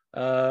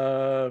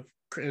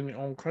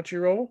 On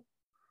Crunchyroll.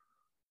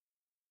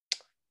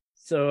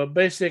 So a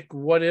basic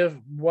what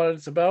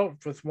it's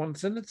about with one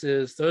sentence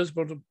is: those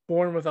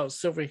born without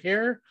silver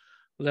hair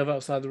live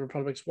outside the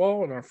Republic's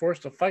wall and are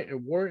forced to fight a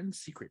war in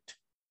secret.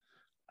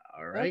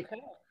 All right.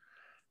 Okay.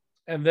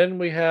 And then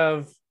we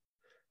have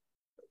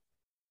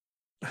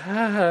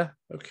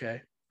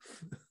okay.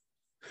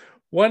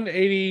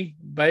 180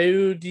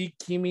 Bayu di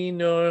Kimi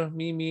no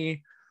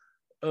Mimi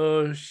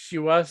o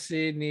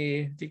Shiwase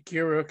ni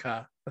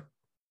Dikiruka.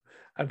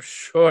 I'm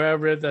sure I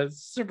read that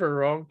super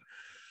wrong.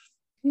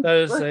 That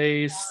is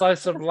a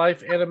slice of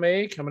life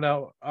anime coming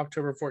out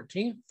October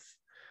 14th.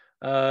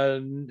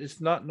 It's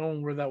not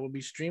known where that will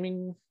be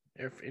streaming,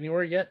 if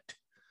anywhere yet.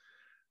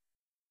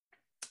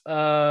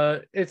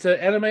 It's an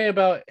anime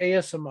about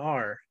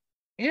ASMR.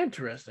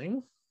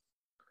 Interesting.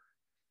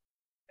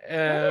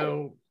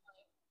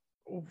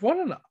 What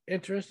an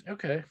interest.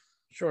 Okay,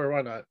 sure,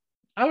 why not?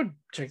 I would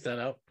check that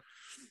out.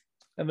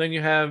 And then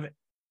you have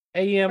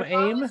AIM.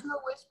 There's no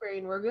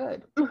whispering. We're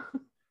good.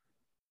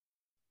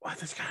 Well,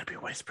 there's got to be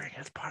whispering.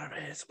 That's part of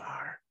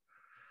ASMR.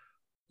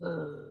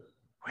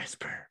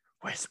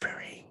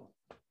 Whispering.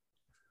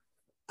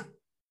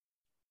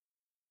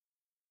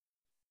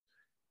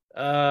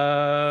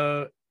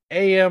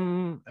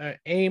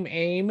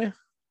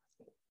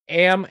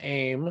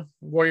 AIM,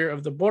 Warrior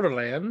of the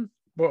Borderland.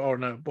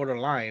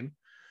 Borderline.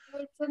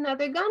 It's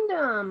another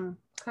Gundam.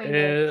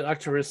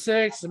 October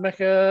 6th,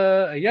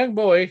 Mecha, a young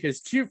boy,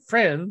 his cute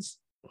friends,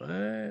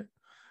 and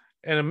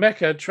a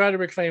mecha try to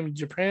reclaim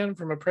Japan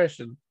from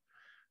oppression.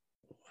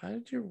 Why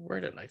did you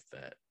word it like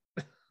that?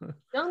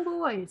 Young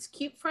boy, his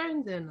cute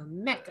friends, and a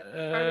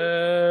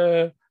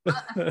mecha.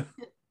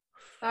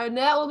 And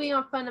that will be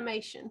on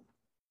Funimation.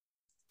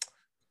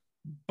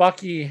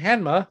 Baki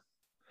Hanma.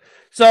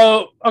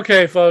 So,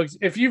 okay, folks,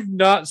 if you've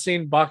not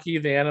seen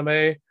Baki the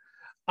anime,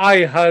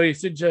 I highly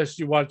suggest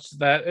you watch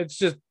that. It's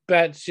just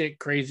batshit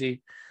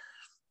crazy,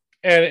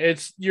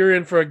 and you're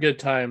in for a good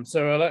time.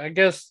 So I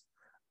guess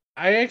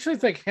I actually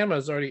think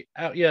Hanma's already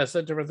out. Yeah,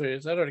 September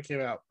 30th. That already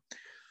came out.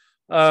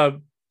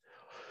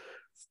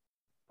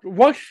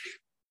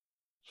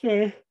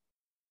 Okay.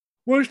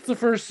 Watch the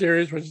first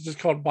series, which is just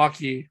called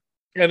Baki,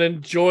 and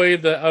enjoy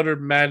the utter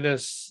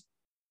madness.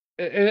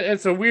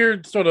 It's a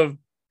weird sort of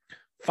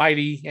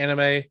fighty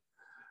anime,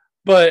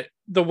 but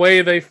the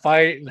way they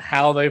fight and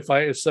how they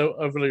fight is so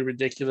overly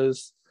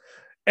ridiculous.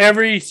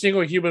 Every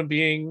single human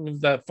being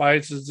that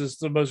fights is just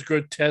the most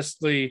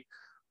grotesquely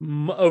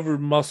over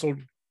muscled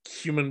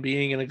human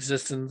being in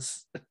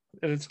existence,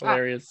 and it's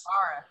hilarious.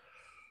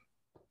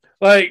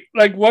 Like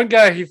one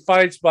guy, he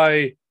fights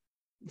by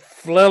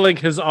flailing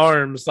his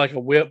arms like a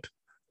whip.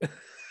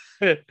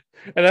 And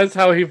that's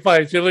how he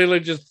fights. He literally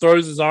just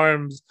throws his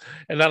arms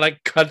and that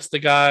like cuts the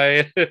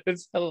guy.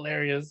 It's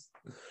hilarious.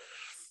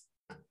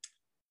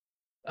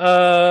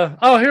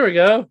 Oh, here we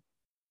go.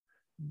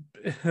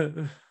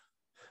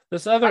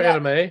 This other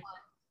anime.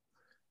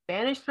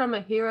 Banished from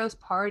a hero's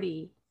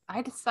party.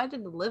 I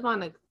decided to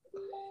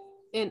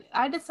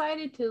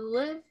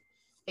live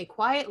a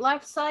quiet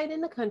lifestyle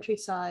in the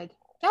countryside.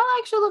 That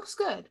actually looks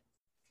good.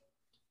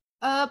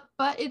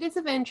 But it is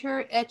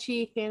adventure,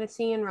 ecchi,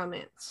 fantasy, and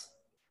romance.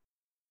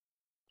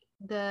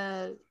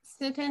 The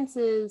sentence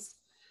is,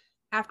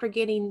 after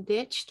getting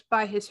ditched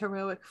by his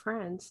heroic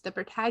friends, the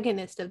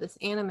protagonist of this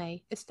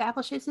anime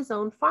establishes his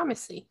own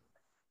pharmacy.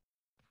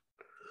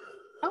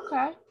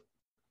 Okay.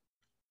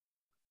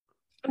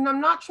 And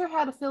I'm not sure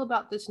how to feel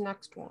about this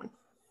next one.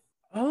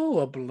 Oh,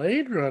 a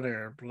Blade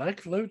Runner.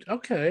 Black Loot.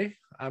 Okay.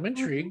 I'm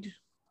intrigued.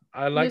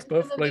 I like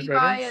both Blade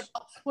Runners.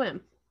 Swim.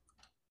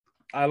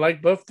 I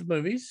like both the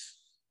movies.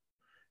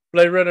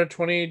 Blade Runner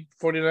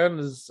 2049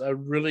 is a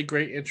really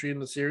great entry in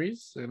the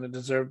series, and it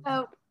deserved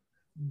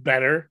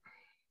better.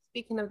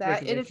 Speaking of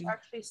that, it is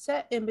actually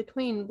set in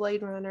between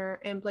Blade Runner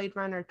and Blade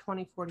Runner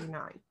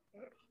 2049.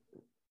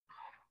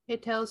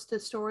 It tells the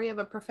story of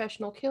a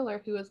professional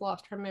killer who has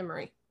lost her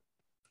memory.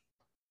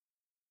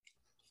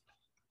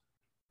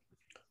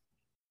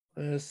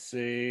 Let's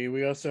see.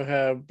 We also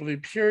have Blue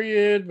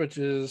Period, which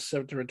is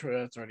September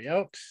 20th. That's already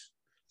out.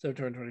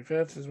 September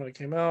 25th is when it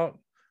came out.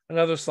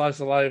 Another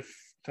slice of life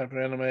type of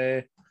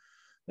anime.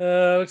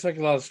 Looks like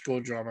a lot of school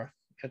drama.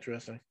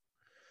 Interesting.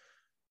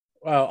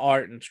 Well,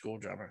 art and school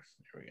drama.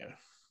 Here we go.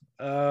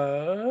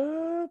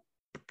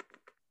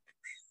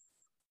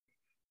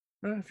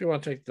 If you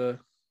want to take the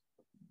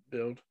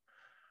build.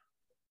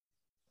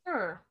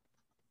 Sure.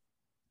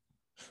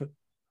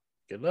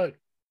 Good luck.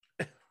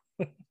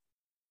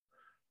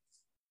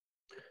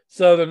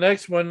 So the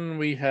next one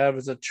we have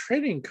is a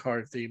trading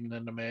card themed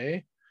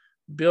anime.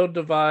 Build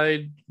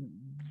Divide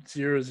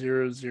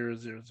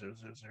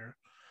 000000.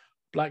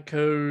 Black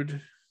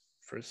Code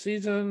first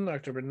season,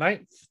 October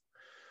 9th.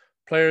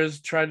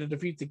 Players try to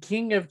defeat the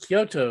King of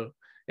Kyoto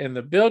in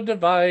the Build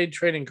Divide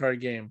trading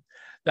card game.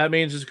 That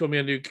means there's going to be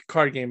a new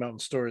card game out in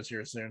stores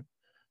here soon.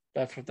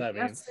 That's what that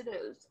means. Yes, it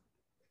is.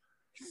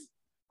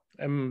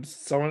 And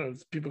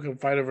people can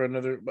fight over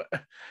another. But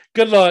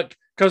good luck,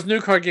 because new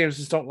card games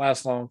just don't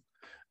last long.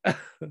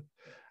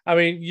 I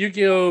mean,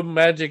 Yu-Gi-Oh,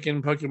 Magic,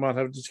 and Pokemon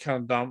have just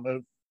kind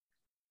of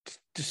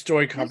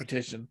destroyed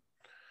competition.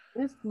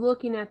 Just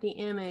looking at the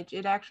image,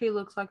 it actually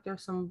looks like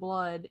there's some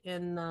blood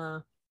in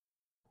the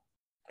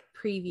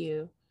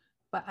preview,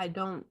 but I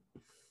don't.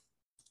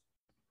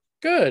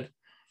 Good.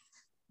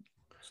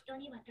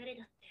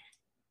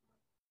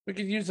 We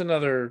could use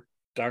another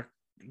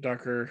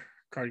darker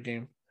card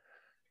game.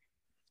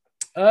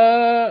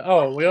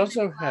 We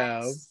also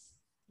have.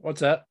 What's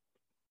that?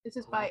 This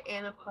is by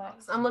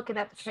Aniplex. I'm looking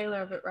at the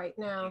trailer of it right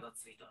now.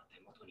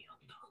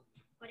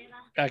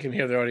 I can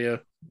hear the audio.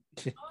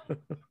 There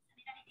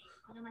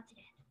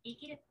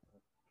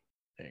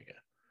you go.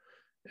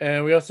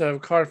 And we also have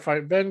Card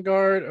Fight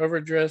Vanguard,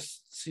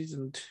 Overdressed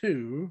Season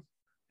 2.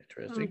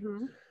 Interesting.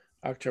 Mm-hmm.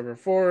 October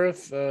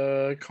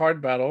 4th.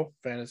 Card Battle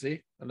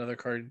Fantasy, another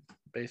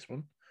card-based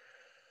one.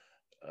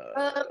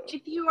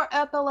 If you are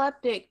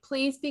epileptic,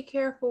 please be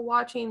careful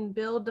watching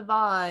Build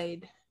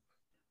Divide.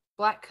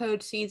 Black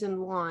Code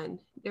Season 1.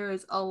 There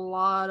is a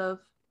lot of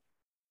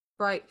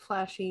bright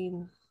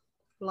flashing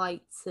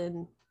lights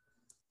and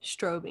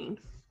strobing.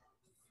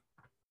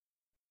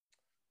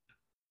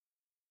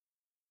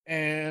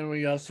 And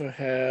we also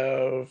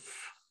have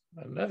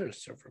another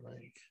Silver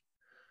Link.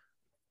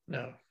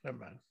 No, never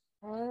mind.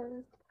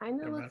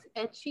 Kind of looks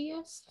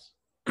etchiest.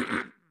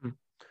 Okay,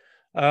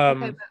 but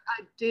I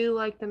do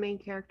like the main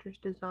character's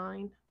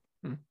design.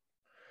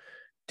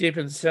 Deep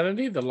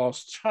Insanity, The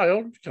Lost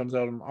Child, comes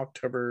out on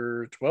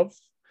October 12th.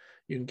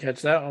 You can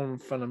catch that on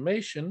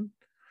Funimation.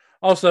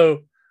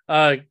 Also,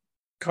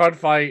 Card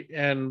Fight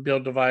and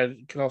Build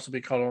Divide can also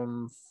be caught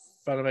on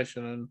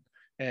Funimation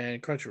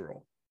and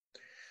Crunchyroll.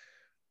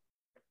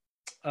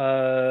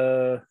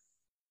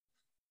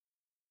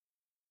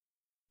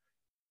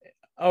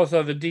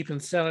 Also, the Deep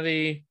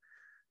Insanity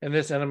in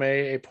this anime,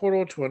 a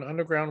portal to an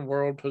underground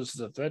world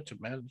poses a threat to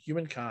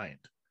humankind.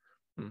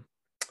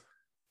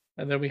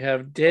 And then we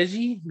have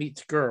Deji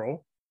Meets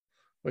Girl,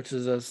 which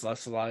is a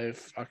slice of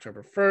life,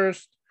 October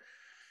 1st.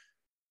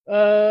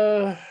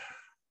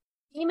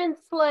 Demon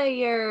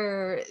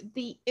Slayer,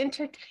 the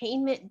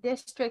Entertainment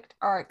District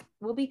arc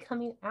will be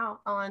coming out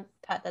on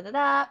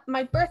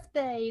my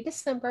birthday,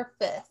 December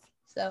 5th.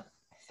 So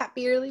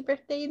happy early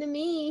birthday to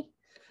me.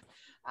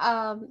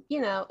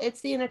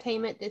 It's the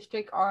Entertainment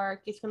District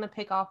arc. It's gonna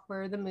pick off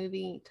where the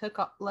movie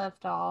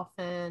left off,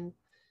 and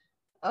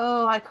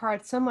I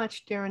cried so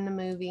much during the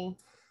movie,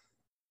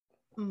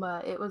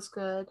 but it was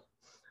good.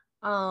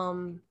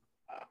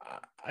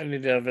 I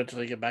need to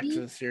eventually get back to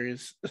the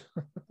series.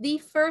 The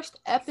first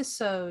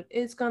episode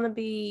is going to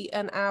be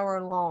an hour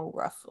long,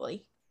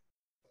 roughly.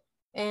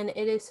 And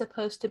it is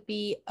supposed to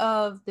be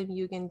of the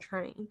Mugen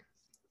Train.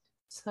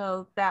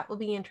 So that will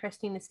be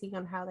interesting to see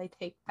on how they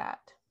take that.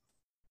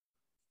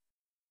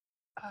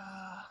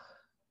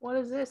 What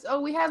is this?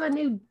 Oh, we have a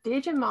new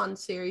Digimon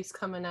series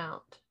coming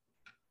out.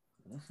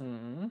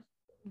 Mm-hmm.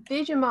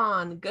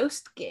 Digimon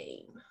Ghost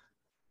Game.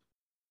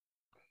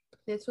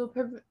 This will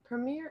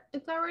premiere.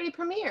 It's already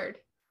premiered.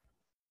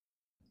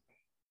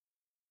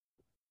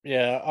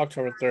 Yeah,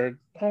 October 3rd.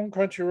 On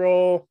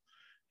Crunchyroll.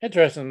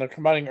 Interesting. They're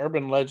combining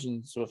urban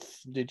legends with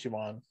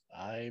Digimon.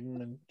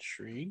 I'm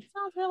intrigued.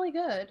 Sounds really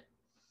good.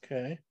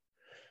 Okay.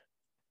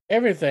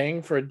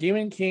 Everything for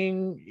Demon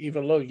King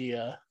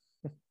Evologia.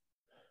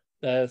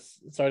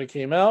 It's already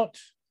came out.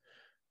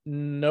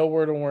 No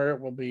word on where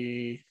it will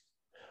be.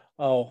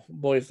 Oh,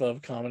 boys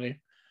love comedy.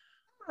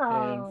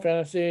 And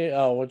fantasy.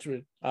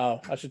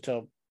 I should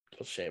tell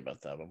Shay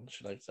about that one.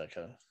 She likes that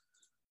kind of.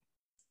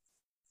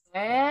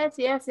 Yes.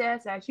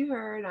 As you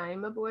heard, I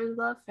am a Boys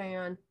Love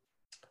fan.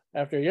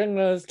 After a young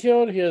man is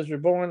killed, he is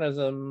reborn as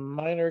a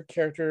minor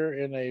character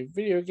in a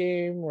video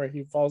game where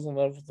he falls in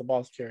love with the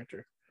boss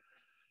character.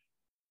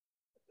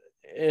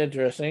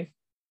 Interesting.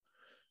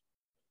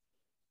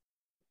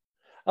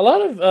 A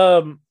lot of,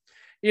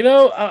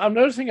 I'm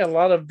noticing a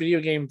lot of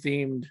video game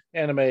themed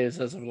animes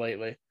as of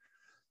lately.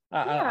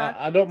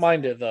 I don't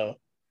mind it though.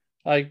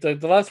 Like the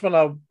last one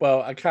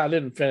I kind of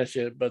didn't finish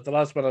it, but the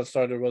last one I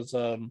started was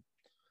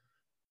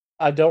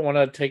I don't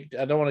want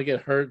to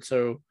get hurt,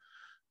 so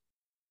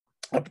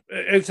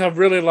it's a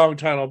really long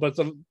title, but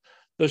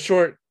the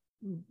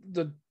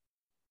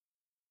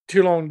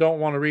too long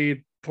don't want to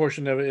read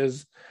portion of it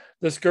is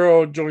this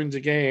girl joins a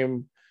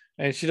game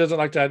and she doesn't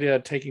like the idea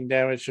of taking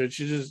damage, so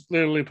she just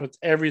literally puts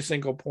every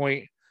single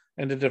point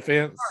into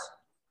defense.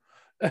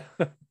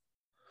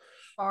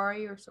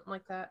 Ari or something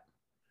like that.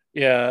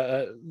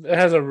 Yeah, it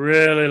has a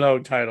really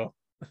long title.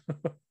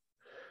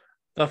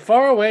 The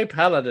Faraway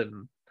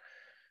Paladin.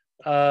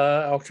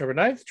 October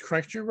 9th,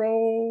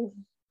 Crunchyroll.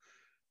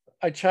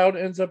 A child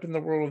ends up in the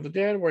world of the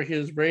dead where he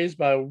is raised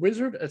by a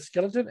wizard, a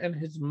skeleton, and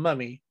his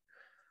mummy.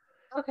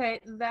 Okay,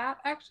 that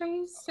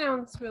actually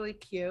sounds really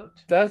cute.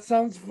 That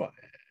sounds fun.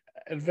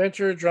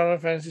 Adventure, drama,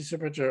 fantasy,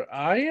 supernatural.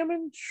 I am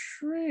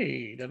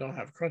intrigued. I don't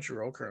have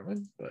Crunchyroll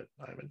currently, but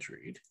I'm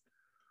intrigued.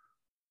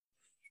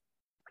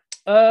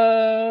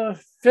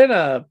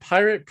 Finna,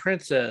 Pirate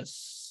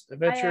Princess.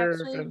 Adventure. I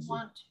actually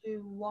want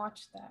to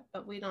watch that,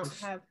 but we don't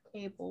have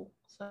cable.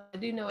 So I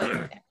do know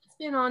it's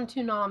been on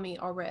Toonami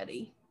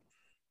already.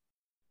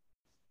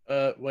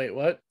 Wait,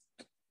 what?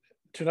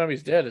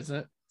 Toonami's dead, isn't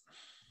it?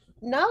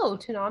 No,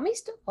 Toonami's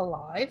still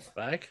alive.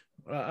 Back?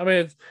 I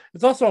mean,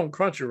 it's also on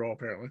Crunchyroll,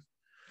 apparently.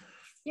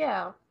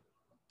 Yeah.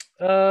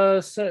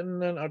 Set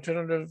in an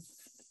alternative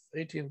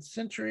 18th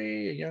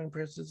century, a young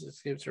princess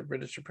escapes her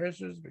British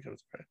oppressors,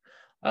 becomes.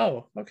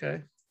 Oh,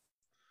 okay.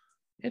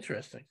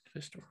 Interesting.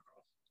 Historical.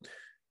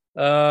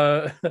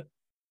 Oh.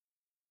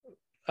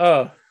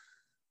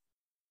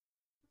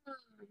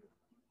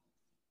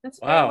 This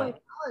Faraway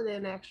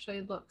Paladin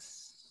actually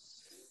looks.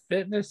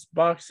 Fitness,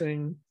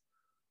 boxing.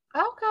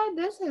 Okay,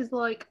 this is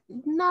like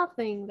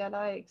nothing that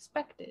I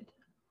expected.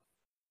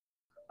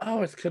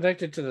 Oh, it's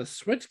connected to the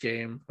Switch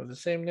game of the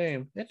same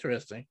name.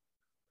 Interesting.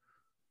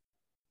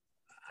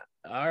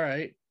 All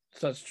right.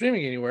 It's not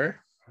streaming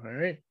anywhere. All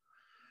right.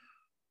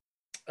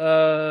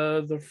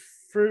 The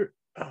fruit.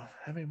 Oh,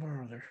 how many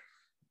more are there?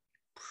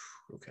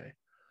 Okay.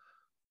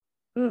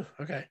 Ooh,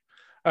 okay.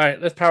 All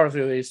right. Let's power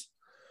through these.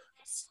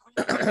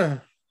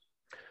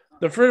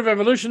 The Fruit of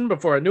Evolution,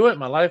 Before I Knew It,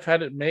 My Life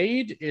Had It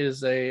Made,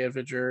 is a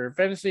adventure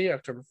fantasy,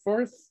 October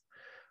 4th.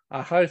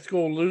 A high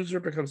school loser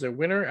becomes a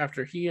winner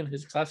after he and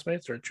his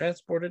classmates are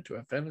transported to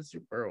a fantasy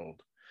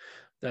world.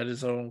 That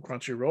is on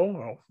Crunchyroll,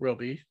 or will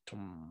be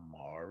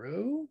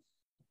tomorrow.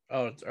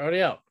 Oh, it's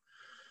already out.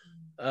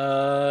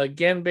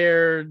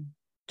 Ganbare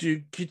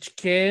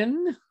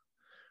Dukichkin,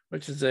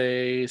 which is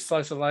a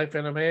slice of life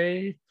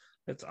anime.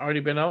 It's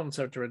already been out on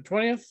September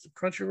 20th,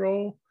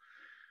 Crunchyroll.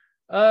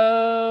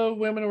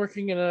 Women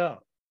working in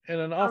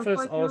an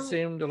office all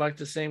seem to like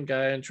the same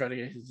guy and try to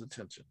get his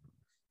attention.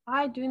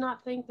 I do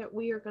not think that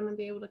we are going to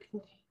be able to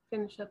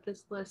finish up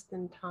this list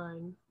in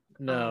time.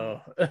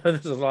 No,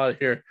 there's a lot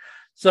here.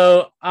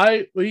 So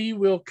we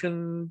will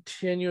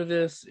continue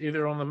this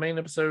either on the main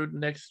episode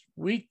next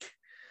week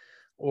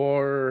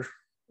or.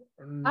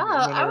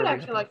 I would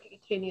actually like to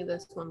continue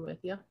this one with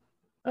you.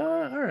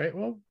 All right.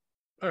 Well,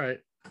 all right.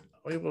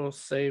 We will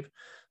save.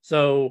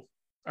 So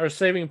our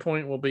saving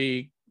point will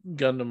be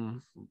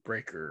Gundam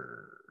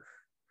Breaker.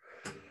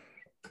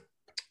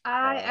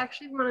 I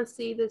actually want to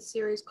see this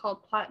series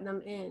called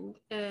Platinum End,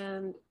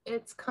 and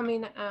it's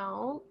coming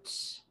out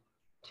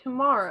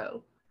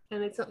tomorrow,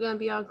 and it's going to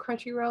be on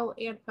Crunchyroll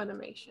and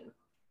Funimation.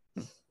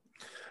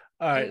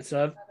 All right,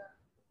 so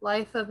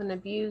life of an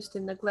abused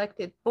and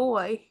neglected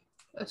boy,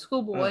 a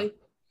schoolboy,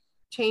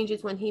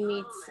 changes when he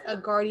meets a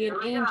guardian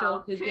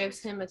angel who gives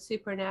him a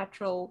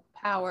supernatural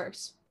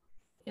powers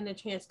and a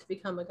chance to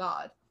become a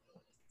god.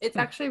 It's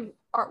actually,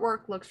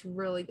 artwork looks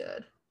really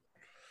good.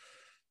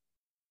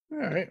 All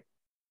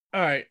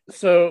right.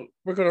 So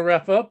we're going to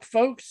wrap up,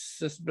 folks.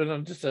 This has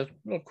been just a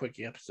little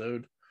quickie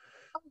episode.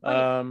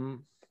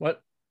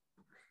 What?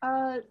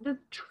 The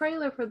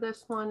trailer for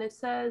this one, it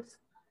says,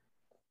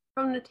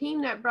 from the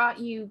team that brought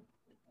you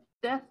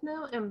Death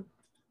Note and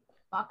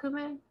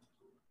Bakuman.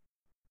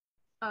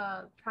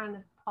 Trying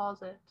to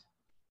pause it.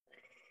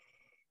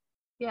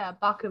 Yeah,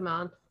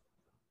 Bakuman.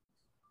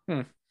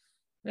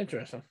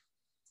 Interesting.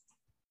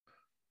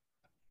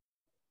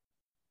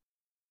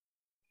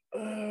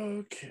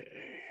 Okay.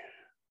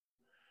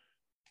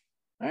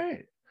 All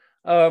right.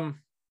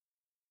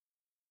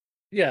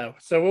 Yeah,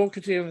 so we'll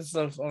continue this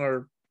stuff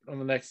on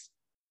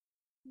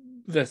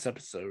this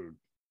episode.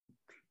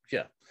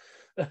 Yeah.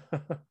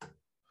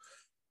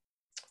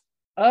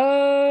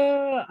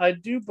 I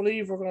do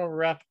believe we're gonna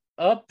wrap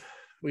up.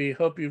 We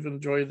hope you've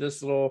enjoyed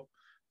this little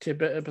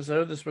tidbit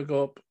episode. This will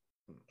go up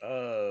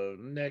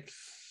next.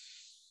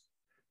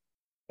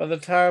 By the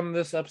time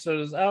this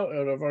episode is out,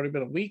 it'll have already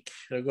been a week.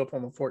 It'll go up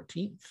on the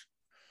 14th.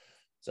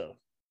 So,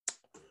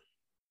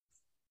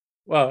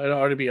 well, it'll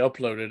already be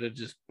uploaded. It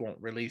just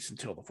won't release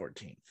until the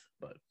 14th.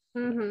 But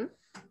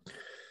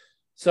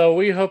so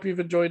we hope you've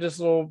enjoyed this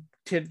little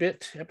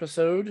tidbit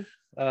episode.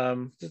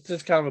 It's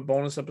just kind of a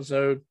bonus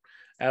episode.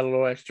 Add a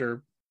little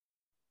extra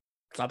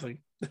something.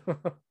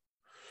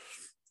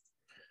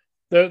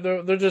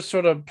 They're just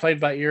sort of played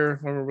by ear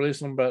when we're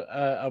releasing them, but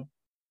I'll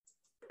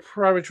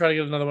probably try to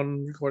get another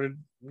one recorded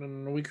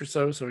in a week or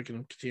so we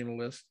can continue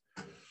the list.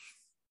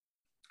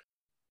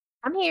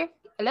 I'm here.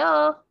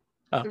 Hello.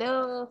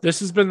 Hello. This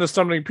has been the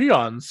Stumbling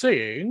Peon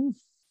saying,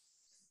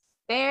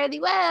 fare thee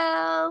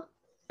well.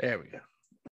 There we go.